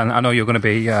 Ehsan, I know you're going to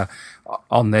be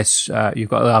on this. You've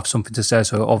got to have something to say,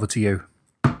 so over to you.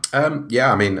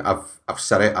 I mean, I've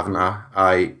said it, haven't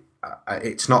I?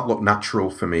 It's not looked natural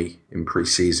for me in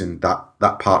pre-season,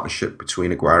 that partnership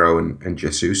between Aguero and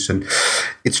Jesus, and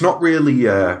it's not really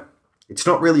a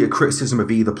criticism of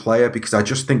either player, because I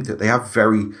just think that they have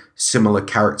very similar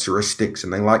characteristics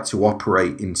and they like to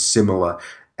operate in similar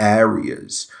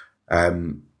areas.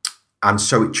 And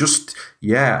so it just,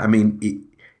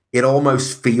 it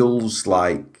almost feels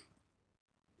like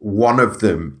one of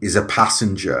them is a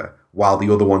passenger while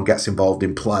the other one gets involved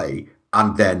in play,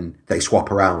 and then they swap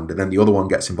around, and then the other one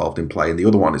gets involved in play and the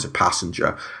other one is a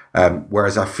passenger.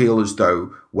 Whereas I feel as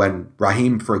though when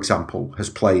Raheem, for example, has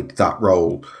played that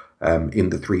role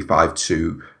in the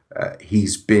 3-5-2,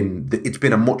 it's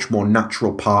been a much more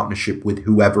natural partnership with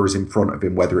whoever is in front of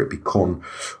him, whether it be Kun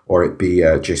or it be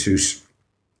Jesus.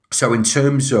 So in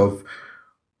terms of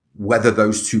whether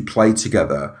those two play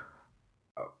together,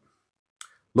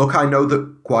 look, I know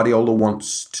that Guardiola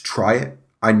wants to try it.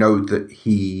 I know that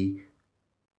he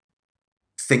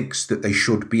thinks that they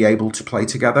should be able to play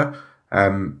together.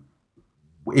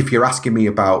 If you're asking me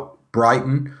about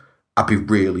Brighton, I'd be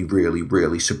really, really,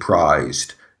 really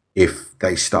surprised if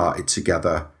they started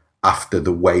together after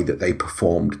the way that they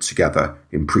performed together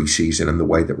in pre-season and the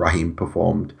way that Raheem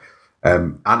performed.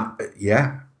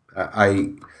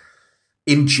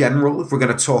 In general, if we're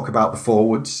going to talk about the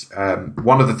forwards,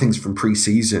 one of the things from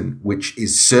pre-season, which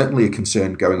is certainly a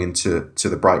concern going into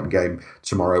the Brighton game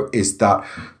tomorrow, is that,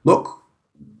 look,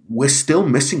 we're still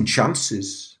missing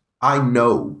chances. I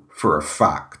know for a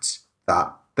fact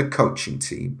that the coaching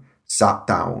team sat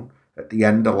down at the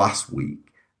end of last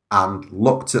week and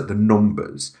looked at the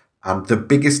numbers, and the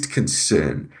biggest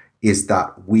concern is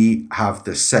that we had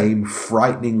the same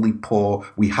frighteningly poor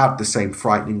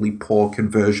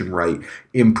conversion rate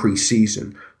in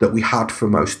pre-season that we had for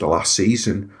most of last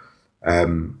season.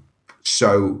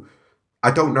 So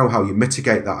I don't know how you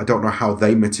mitigate that. I don't know how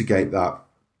they mitigate that.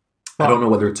 I don't know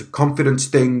whether it's a confidence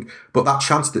thing, but that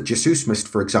chance that Jesus missed,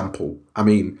 for example, I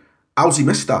mean, how's he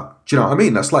missed that? Do you know what I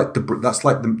mean? That's like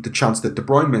the chance that De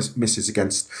Bruyne misses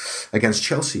against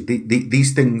Chelsea.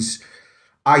 These things,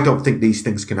 I don't think these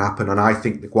things can happen, and I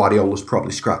think that Guardiola's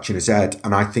probably scratching his head,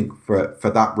 and I think for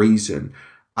that reason,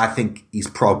 I think he's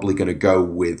probably going to go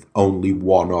with only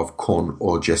one of Kun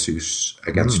or Jesus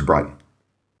against Brighton.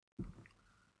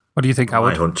 What do you think,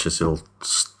 Howard? My hunch is he'll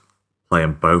play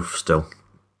them both still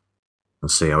and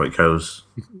see how it goes.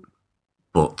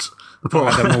 But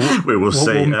we will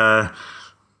see.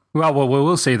 Well,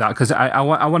 we'll see that, because I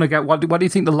want to get what do you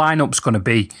think the lineup's going to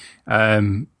be?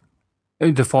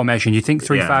 The formation. You think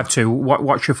 3-5-2?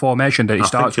 What's your formation that he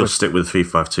starts with? I think he'll stick with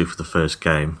 3-5-2 for the first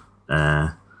game.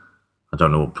 I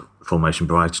don't know what formation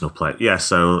Brighton will play. Yeah,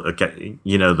 so again,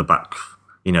 the back,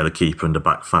 the keeper and the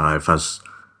back five has,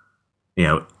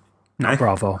 Not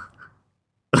Bravo.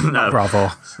 No. Bravo.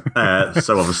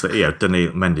 So obviously,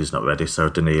 Mendy's not ready, so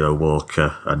Danilo,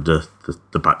 Walker, and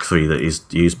the back three that he's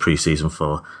used pre-season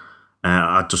for.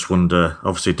 I just wonder,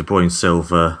 obviously, De Bruyne,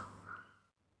 Silva,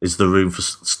 is there room for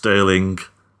Sterling,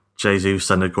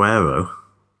 Jesus and Aguero?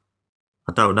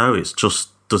 I don't know. It's just,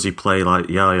 does he play like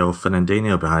Yaya or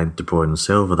Fernandinho behind De Bruyne and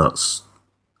Silva?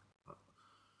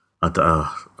 I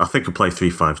think he'll play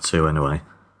 3-5-2 anyway.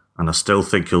 And I still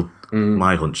think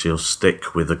my hunch, he'll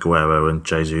stick with Aguero and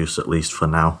Jesus at least for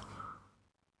now.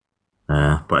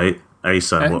 But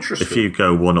Asan, if you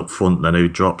go one up front, then who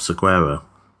drops Aguero?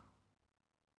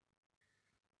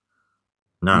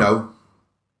 No.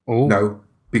 Ooh. No,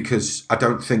 because I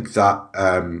don't think that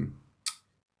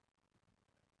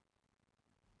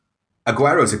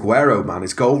Aguero's Aguero, man.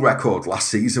 His goal record last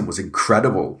season was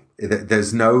incredible.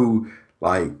 There's no,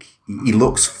 he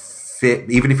looks fit.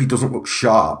 Even if he doesn't look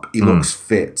sharp, he looks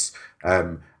fit.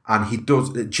 And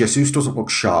Jesus doesn't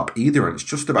look sharp either. And it's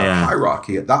just about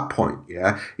hierarchy at that point,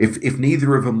 yeah? If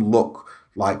neither of them look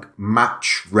like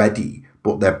match ready,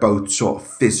 but they're both sort of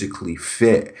physically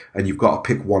fit, and you've got to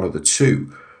pick one of the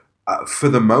two. For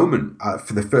the moment,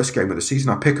 for the first game of the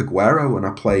season, I pick Aguero and I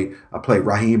play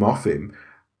Raheem off him,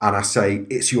 and I say,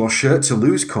 it's your shirt to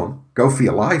lose, con. Go for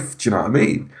your life. Do you know what I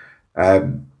mean?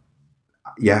 That's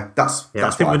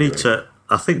I think we need to.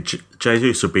 I think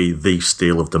Jesus will be the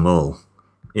steal of them all,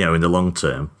 in the long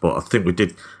term. But I think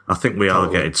we are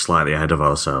getting slightly ahead of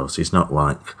ourselves. He's not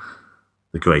like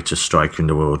the greatest striker in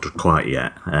the world quite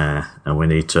yet, and we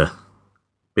need to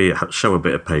show a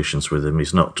bit of patience with him.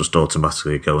 He's not just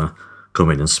automatically going to come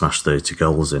in and smash 30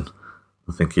 goals in.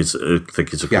 I think he's a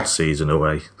good season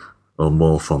away or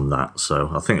more from that.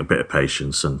 So I think a bit of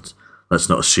patience, and let's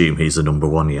not assume he's the number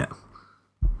one yet.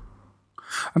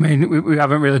 I mean, we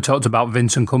haven't really talked about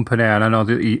Vincent Kompany, and I know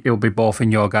that he'll be both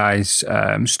in your guys'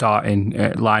 starting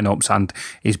lineups. And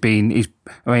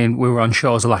we were on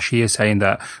shows last year saying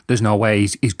that there's no way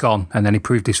he's gone, and then he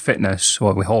proved his fitness.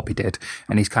 Well, we hope he did,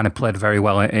 and he's kind of played very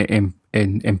well in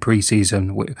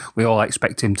pre-season. We all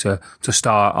expect him to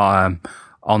start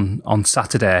on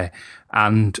Saturday,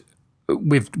 and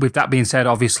with that being said,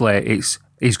 obviously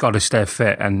he's got to stay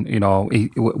fit, and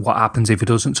what happens if he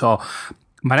doesn't. So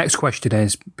my next question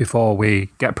is, before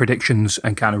we get predictions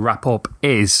and kind of wrap up,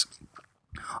 is: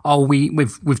 are we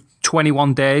with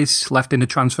 21 days left in the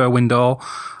transfer window?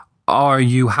 Are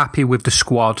you happy with the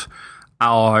squad,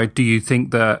 or do you think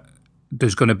that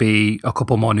there's going to be a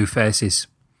couple more new faces,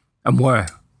 and where?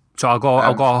 So I'll go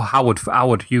Howard.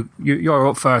 Howard, you're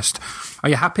up first. Are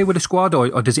you happy with the squad,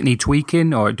 or does it need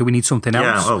tweaking, or do we need something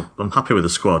else? Yeah, well, I'm happy with the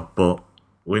squad, but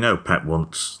we know Pep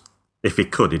wants, if he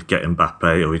could, he'd get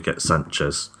Mbappe or he'd get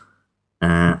Sanchez.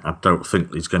 I don't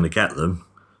think he's going to get them.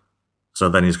 So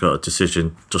then he's got a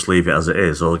decision, just leave it as it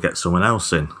is or get someone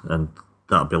else in. And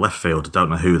that'll be left field. I don't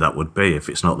know who that would be if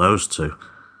it's not those two.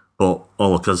 But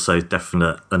all I can say is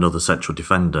definite another central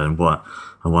defender. And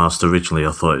whilst originally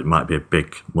I thought it might be a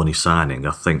big money signing,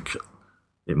 I think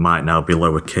it might now be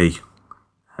lower key,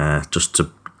 just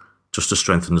to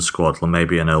strengthen the squad, like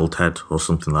maybe an old head or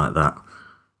something like that.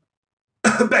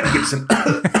 Ben Gibson.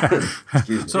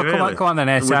 So really? Come on then,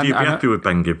 Asan. Would you be happy with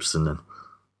Ben Gibson then?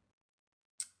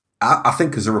 I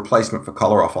think as a replacement for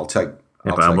Kolarov, I'll take.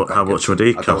 How much would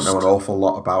he cost? I don't know an awful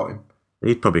lot about him.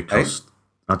 He'd probably cost.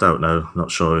 I don't know.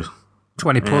 Not sure.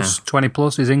 20 plus. Yeah. 20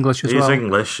 plus. He's English as well. He's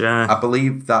English. Yeah. I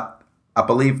believe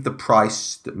the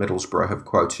price that Middlesbrough have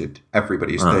quoted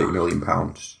everybody is £30 million.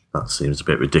 That seems a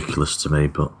bit ridiculous to me,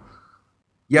 but.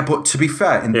 Yeah, but to be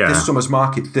fair, in this summer's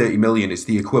market, 30 million is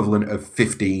the equivalent of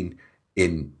 15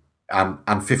 and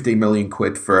 15 million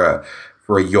quid for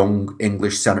a young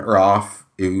English centre half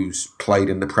who's played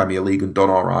in the Premier League and done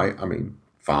all right. I mean,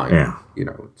 fine. Yeah.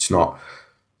 It's not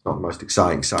the most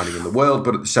exciting signing in the world,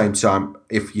 but at the same time,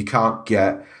 if you can't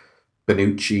get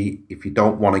Bonucci, if you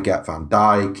don't want to get Van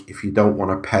Dijk, if you don't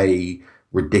want to pay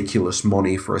ridiculous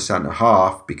money for a centre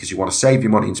half because you want to save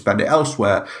your money and spend it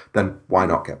elsewhere, then why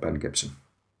not get Ben Gibson?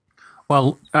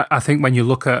 Well, I think when you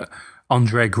look at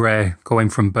Andre Gray going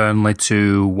from Burnley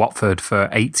to Watford for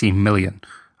 18 million,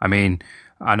 I mean,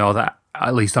 I know that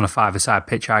at least on a five-a-side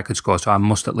pitch I could score, so I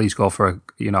must at least go for a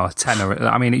tenner.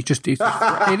 I mean, it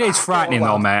is frightening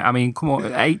though, mate. I mean, come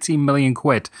on, 18 million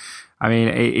quid. I mean,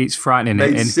 it's frightening.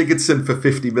 Nate Sigurdsson for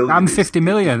 50 million. I'm 50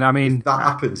 million. I mean, if that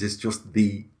happens, it's just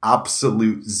the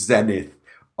absolute zenith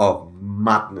of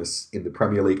madness in the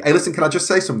Premier League. Hey, listen, can I just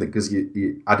say something? Because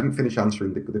I didn't finish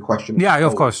answering the question. Yeah,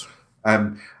 of course.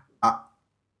 I'm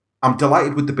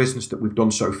delighted with the business that we've done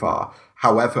so far.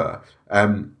 However,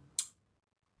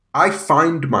 I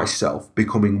find myself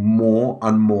becoming more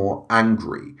and more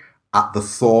angry at the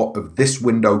thought of this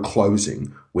window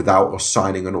closing without us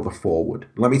signing another forward.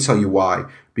 Let me tell you why.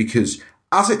 Because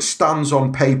as it stands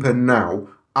on paper now,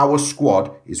 our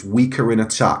squad is weaker in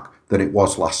attack than it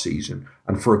was last season.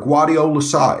 And for a Guardiola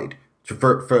side,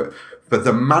 for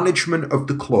the management of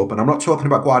the club, and I'm not talking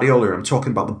about Guardiola, I'm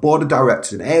talking about the board of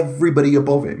directors and everybody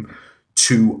above him,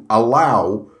 to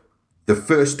allow the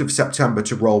 1st of September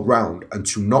to roll round and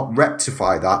to not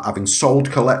rectify that, having sold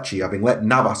Kelechi, having let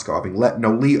Navas go, having let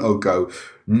Nolito go,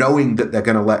 knowing that they're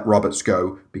going to let Roberts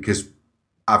go because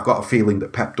I've got a feeling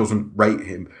that Pep doesn't rate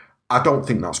him. I don't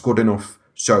think that's good enough.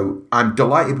 So I'm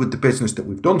delighted with the business that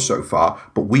we've done so far,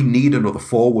 but we need another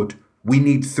forward. We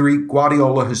need 3.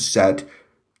 Guardiola has said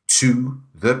to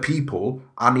the people,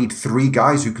 I need 3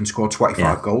 guys who can score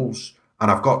 25 goals. And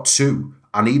I've got 2.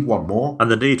 I need 1 more. And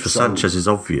the need for Sanchez is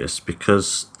obvious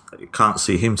because you can't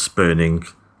see him spurning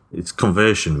his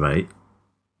conversion rate.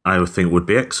 I would think would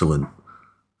be excellent.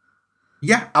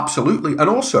 Yeah, absolutely. And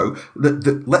also,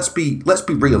 let's be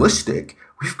realistic.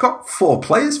 We've got 4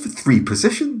 players for 3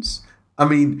 positions. I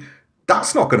mean,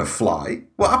 that's not going to fly.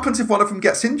 What happens if one of them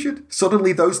gets injured?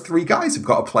 Suddenly, those 3 guys have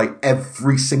got to play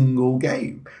every single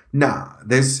game. Nah,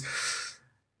 there's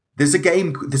a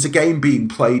game being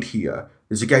played here.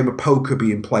 There's a game of poker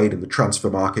being played in the transfer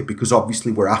market because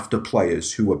obviously we're after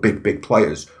players who are big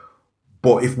players.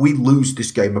 But if we lose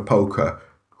this game of poker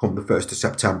come the 1st of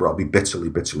September, I'll be bitterly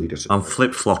disappointed. I'm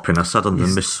flip-flopping. I said on the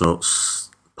Missorts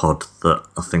pod that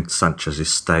I think Sanchez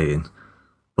is staying,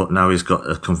 but now he's got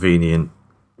a convenient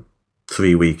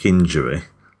 3-week injury.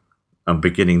 I'm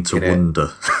beginning to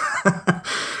wonder.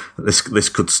 This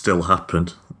could still happen.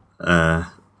 And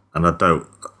I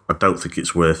don't think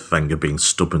it's worth Wenger being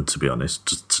stubborn, to be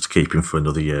honest, to keep him for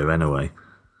another year anyway.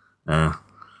 I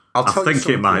think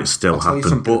it might still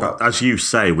happen, but as you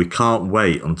say, we can't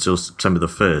wait until September the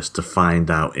 1st to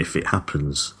find out if it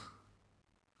happens.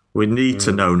 We need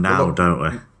to know now, don't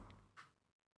we?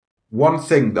 One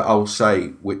thing that I'll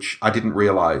say, which I didn't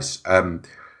realise,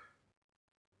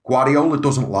 Guardiola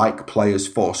doesn't like players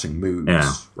forcing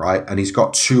moves, right? And he's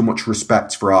got too much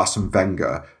respect for Arsene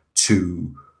Wenger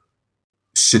to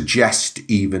suggest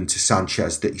even to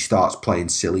Sanchez that he starts playing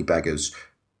silly beggars.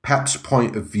 Pep's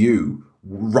point of view,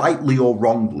 rightly or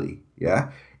wrongly,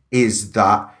 is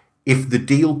that if the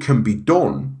deal can be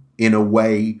done in a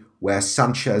way where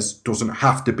Sanchez doesn't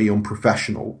have to be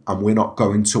unprofessional and we're not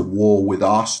going to war with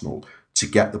Arsenal to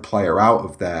get the player out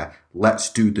of there,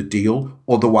 let's do the deal.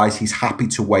 Otherwise, he's happy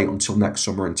to wait until next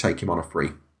summer and take him on a free.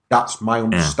 That's my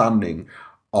understanding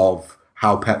of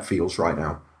how Pep feels right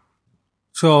now.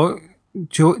 So,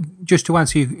 just to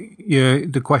answer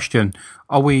the question,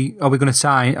 are we going to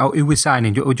sign? Who we're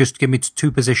signing? Or just give me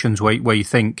 2 positions where you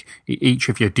think each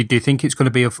of you. Do you think it's going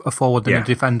to be a forward and a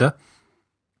defender?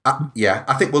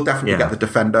 I think we'll definitely get the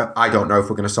defender. I don't know if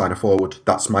we're going to sign a forward.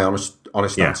 That's my honest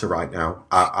answer right now.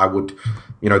 I would,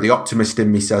 the optimist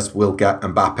in me says we'll get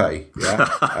Mbappe.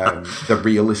 Yeah, the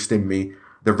realist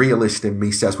in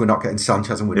me says we're not getting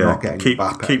Sanchez and we're not getting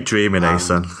Mbappe. Keep dreaming,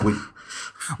 Asen.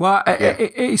 Well,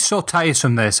 it's so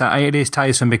tiresome, this. It is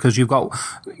tiresome because you've got,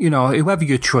 whoever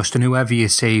you trust and whoever you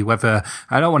see, whether,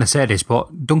 I don't want to say this,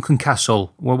 but Duncan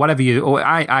Castle, well, whatever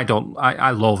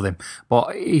I love him,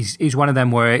 but he's one of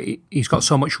them where he's got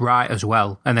so much right as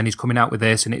well. And then he's coming out with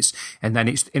this and then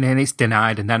it's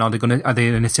denied. And then are they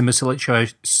in a similar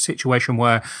situation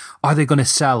where are they going to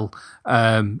sell,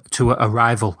 to a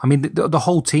rival? I mean, the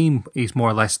whole team is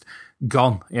more or less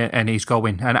gone and he's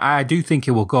going, and I do think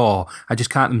he will go. I just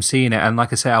can't them seeing it, and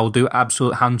like I say, I will do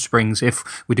absolute handsprings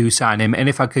if we do sign him, and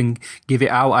if I can give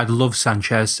it out, I'd love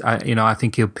Sanchez. I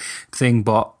think he'll thing,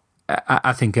 but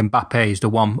I think Mbappe is the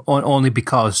one, only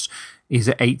because he's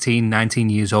at 18,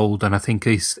 19 years old, and I think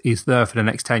he's there for the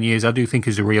next 10 years. I do think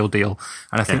he's a real deal,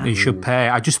 and I think they should pay.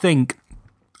 I just think,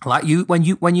 like when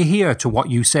you hear to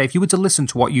what you say, if you were to listen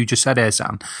to what you just said,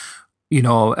 Ehsan,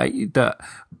 that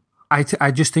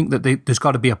I just think that there's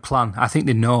got to be a plan. I think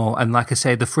they know. And like I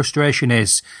say, the frustration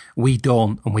is we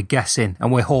don't, and we're guessing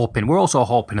and we're hoping. We're also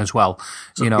hoping as well.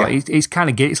 It's kind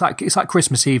of, it's like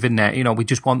Christmas Eve, isn't it?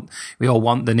 We all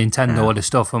want the Nintendo or the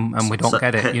stuff and we don't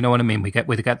get it. You know what I mean? We get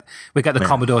the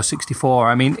Commodore 64.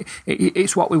 I mean,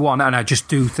 it's what we want. And I just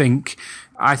do think,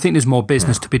 I think there's more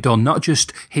business to be done, not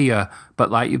just here, but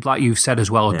like you've said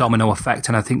as well, a domino effect.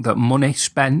 And I think that money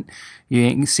spent, you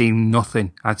ain't seen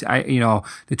nothing. They're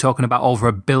talking about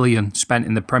over $1 billion spent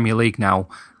in the Premier League now.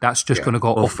 That's just going to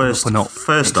go up and up.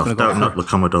 First off, don't knock the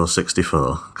Commodore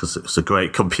 64 because it's a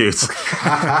great computer.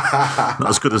 Not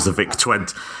as good as the VIC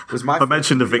 20. If I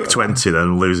mentioned the VIC 20, then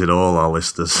I'm losing all our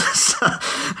listeners.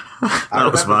 That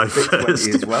was my first.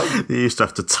 As well. You used to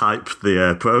have to type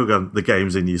the program, the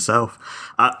games in yourself.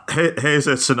 Here's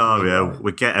a scenario.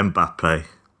 We get Mbappe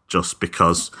just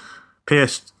because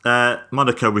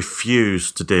Monaco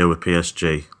refused to deal with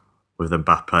PSG with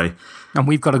Mbappe. And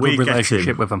we've got a good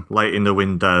relationship with them. Late in the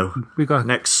window.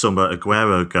 Next summer,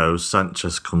 Aguero goes,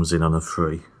 Sanchez comes in on a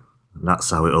free. And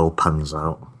that's how it all pans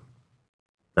out.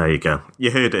 There you go.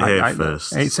 You heard it here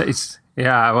first.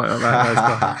 Yeah.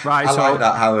 Right. I like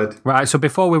that, Howard. Right. So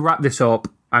before we wrap this up,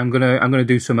 I'm gonna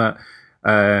do some.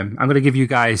 I'm going to give you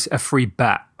guys a free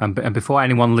bet. And before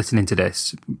anyone listening to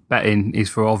this, betting is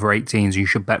for over 18s. You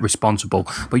should bet responsible.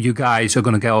 But you guys are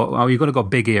going to go, you're going to go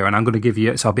big here, and I'm going to give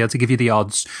you, so I'll be able to give you the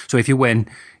odds. So if you win,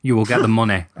 you will get the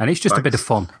money. And it's just a bit of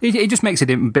fun. It just makes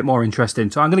it a bit more interesting.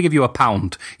 So I'm going to give you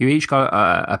 £1. You each got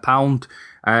a pound.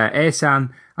 Ehsan,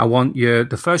 I want you,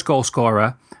 the first goal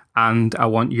scorer, and I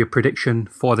want your prediction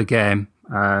for the game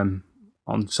on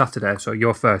Saturday. So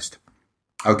you're first.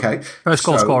 Okay. First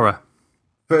goal scorer.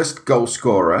 First goal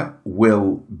scorer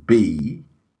will be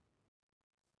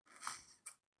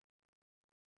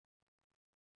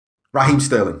Raheem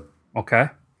Sterling. Okay.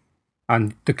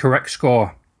 And the correct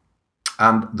score?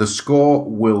 And the score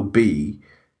will be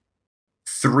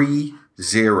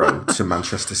 3-0 to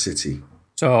Manchester City.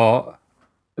 So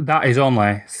that is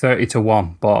only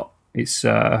 30-1, but it's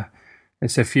a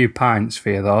few pints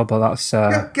for you though. But that's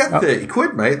get 30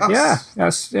 quid, mate.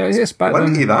 It's better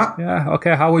than that. Yeah.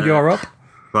 Okay. How would you're up?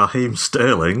 Raheem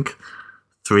Sterling,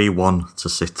 3-1 to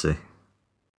City.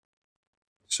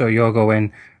 So you're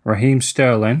going Raheem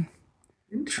Sterling.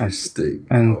 Interesting.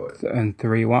 And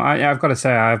 3-1. I've got to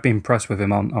say, I've been impressed with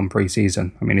him on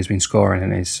pre-season. I mean, he's been scoring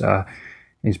and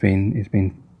he's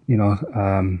been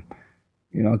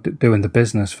doing the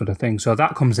business for the thing. So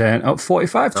that comes in at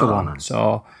 45-1. Nice.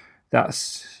 So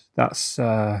that's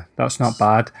not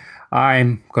bad.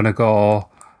 I'm gonna go.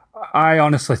 I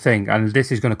honestly think, and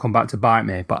this is going to come back to bite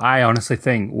me, but I honestly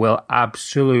think we'll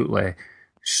absolutely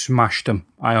smash them.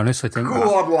 I honestly think. Go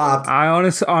on, lad.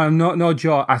 I'm no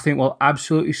joke. I think we'll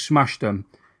absolutely smash them,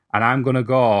 and I'm going to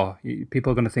go.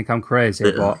 People are going to think I'm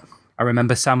crazy, but I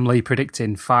remember Sam Lee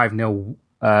predicting 5-0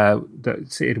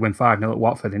 that City'd win 5-0 at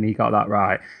Watford, and he got that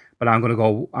right. But I'm going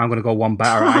to go one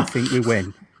better. I think we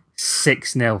win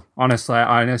 6-0. Honestly,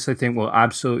 I honestly think we'll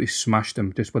absolutely smash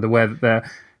them just with the way that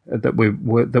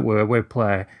we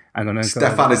play.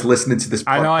 Stefan is listening to this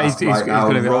podcast. I know he's now,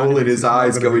 rolling his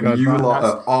eyes, going, "You lot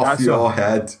are off your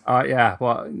head." Yeah,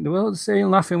 well, we'll see.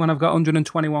 Laughing when I've got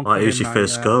 121. Who's your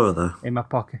first scorer though? In my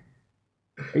pocket.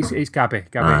 It's Gabby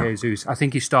Jesus. I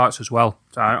think he starts as well.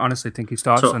 So I honestly think he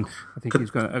starts, and I think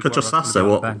he's going to. Could just ask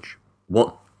though,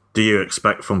 what do you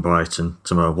expect from Brighton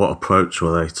tomorrow? What approach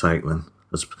will they take then?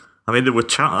 They were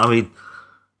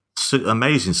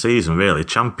amazing season, really.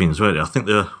 Champions, weren't they? I think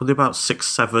were they about 6,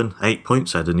 7, 8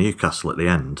 points ahead of Newcastle at the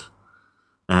end.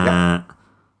 Yeah.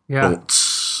 But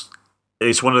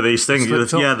it's one of these things.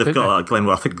 They've got Glenn.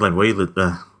 I think Glenn Wheeler.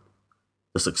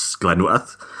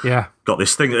 Glenworth. Yeah. Got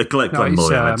this thing. Glenn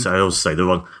Murray. I always say the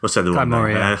wrong.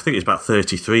 I think he's about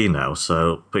 33 now.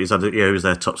 So, but he was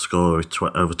their top scorer with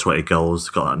over 20 goals.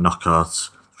 They've got that knockout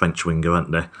French winger,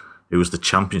 haven't they? Who was the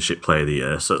Championship Player of the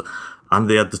Year. So. And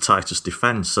they had the tightest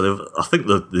defence. So I think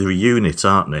they're a unit,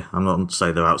 aren't they? I'm not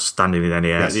saying they're outstanding in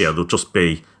any area. Yes. They'll just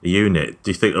be a unit.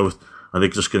 Do you think, are they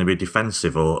just going to be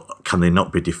defensive, or can they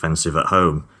not be defensive at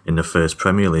home in the first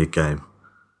Premier League game?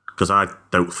 Because I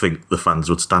don't think the fans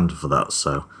would stand for that,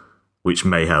 so which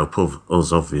may help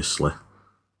us, obviously.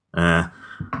 I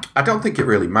don't think it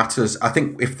really matters. I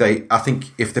think if they're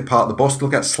part of the bus, they'll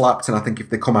get slapped, and I think if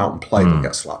they come out and play, they'll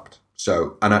get slapped.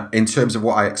 So, and in terms of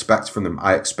what I expect from them,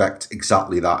 I expect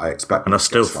exactly that. I expect them to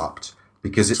get slapped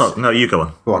because it's. No, you go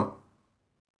on. Go on.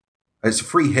 It's a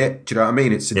free hit. Do you know what I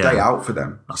mean? It's a day out for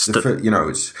them.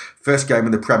 It's first game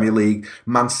in the Premier League.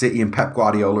 Man City and Pep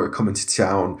Guardiola are coming to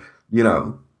town. You're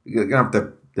gonna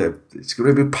have it's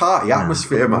going to be a party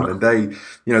atmosphere, man. And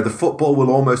the football will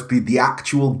almost be the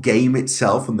actual game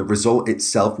itself, and the result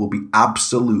itself will be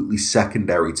absolutely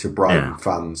secondary to Brighton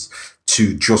fans.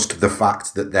 To just the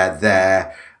fact that they're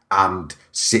there and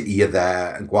City are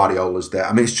there and Guardiola's there.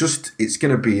 I mean, it's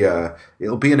going to be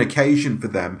it'll be an occasion for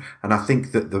them. And I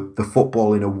think that the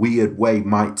football in a weird way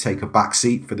might take a back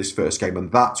seat for this first game.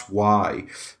 And that's why,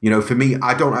 for me,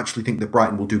 I don't actually think that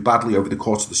Brighton will do badly over the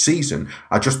course of the season.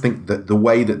 I just think that the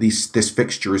way that this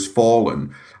fixture has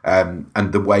fallen, and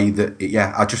the way that,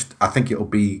 I think it'll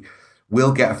be,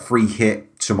 we'll get a free hit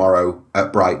tomorrow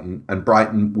at Brighton, and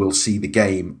Brighton will see the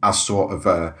game as sort of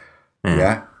I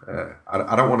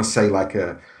don't want to say like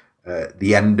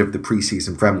the end of the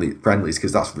pre-season friendlies,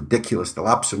 because that's ridiculous. They'll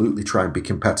absolutely try and be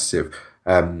competitive,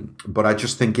 but I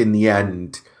just think in the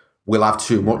end we'll have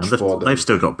too much for them. They've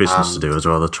still got business to do as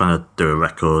well. They're trying to do a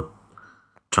record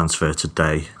transfer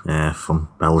today from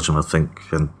Belgium, I think,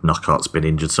 and Knockout's been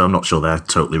injured, so I'm not sure they're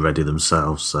totally ready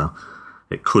themselves. So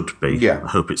it could be. Yeah. I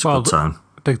hope it's a good time.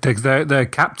 The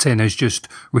captain has just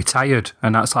retired,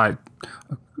 and that's like,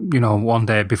 one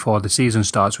day before the season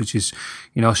starts, which is,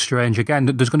 strange. Again,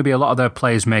 there's going to be a lot of their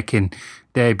players making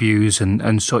debuts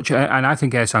and such. And I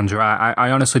think Ehsan's right.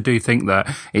 I honestly do think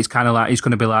that it's kind of like, it's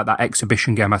going to be like that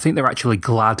exhibition game. I think they're actually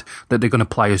glad that they're going to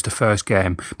play as the first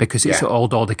game, because it's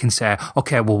although they can say,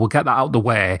 okay, well, we'll get that out of the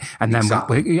way. And then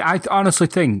I honestly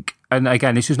think, and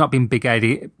again, this has not been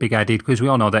big-headed because we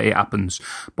all know that it happens,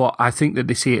 but I think that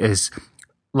they see it as,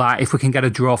 like, if we can get a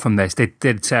draw from this,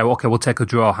 they'd say, okay, we'll take a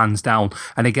draw, hands down.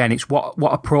 And again, it's what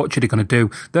approach are they going to do?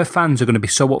 Their fans are going to be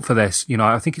so up for this.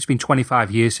 I think it's been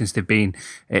 25 years since they've been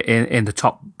in the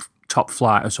top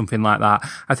flight or something like that.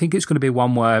 I think it's going to be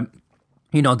one where,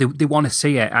 they want to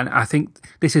see it. And I think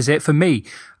this is it. For me,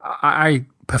 I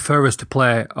prefer us to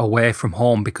play away from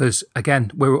home because, again,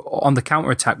 we're on the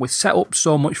counter-attack. We're set up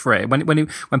so much for it.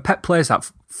 When Pep plays that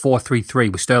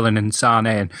 4-3-3 with Sterling and Sane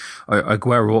and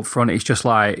Aguero up front, it's just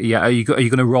like, are you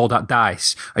going to roll that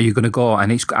dice? Are you going to go?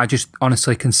 And I just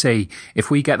honestly can see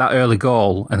if we get that early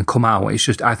goal and come out, it's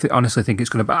just, honestly think it's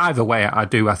going to be, either way, I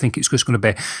think it's just going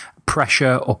to be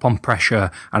pressure upon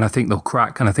pressure, and I think they'll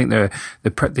crack, and I think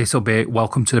this will be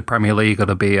welcome to the Premier League.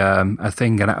 It'll be a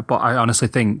thing, but I honestly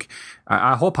think,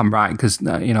 I hope I'm right, because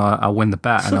I'll win the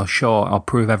bet and I'll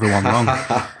prove everyone wrong.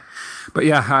 But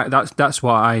yeah, that's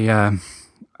what I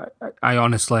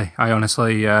honestly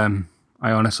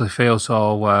feel.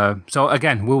 So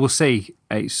again, we will see.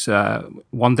 It's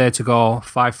 1 day to go,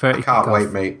 5:30. I can't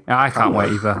wait, mate. I can't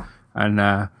wait either,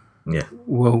 and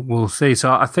we'll see.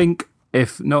 So I think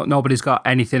if nobody's got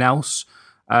anything else.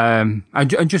 And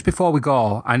just before we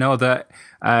go, I know that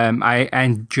I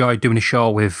enjoyed doing a show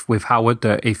with Howard.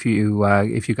 That if you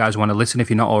guys want to listen, if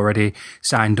you're not already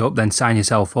signed up, then sign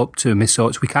yourself up to Miss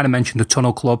Oates. We kind of mentioned the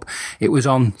Tunnel Club. It was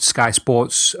on Sky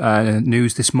Sports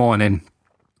News this morning.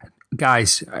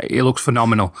 Guys, it looks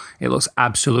phenomenal. It looks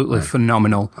absolutely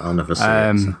phenomenal. I'll never see it.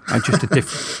 And just a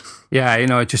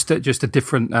different, just a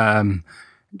different.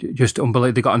 Just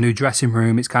unbelievable. They got a new dressing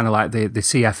room. It's kind of like the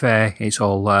CFA. It's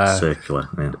all circular.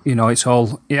 Yeah. It's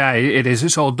all. Yeah, it is.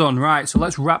 It's all done right. So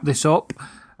let's wrap this up.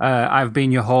 I've been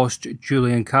your host,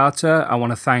 Julian Carter. I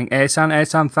want to thank Ehsan.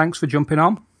 Ehsan, thanks for jumping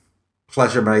on.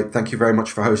 Pleasure, mate. Thank you very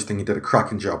much for hosting. You did a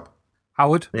cracking job.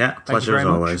 Howard. Yeah, pleasure as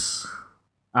always.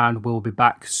 And we'll be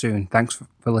back soon. Thanks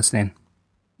for listening.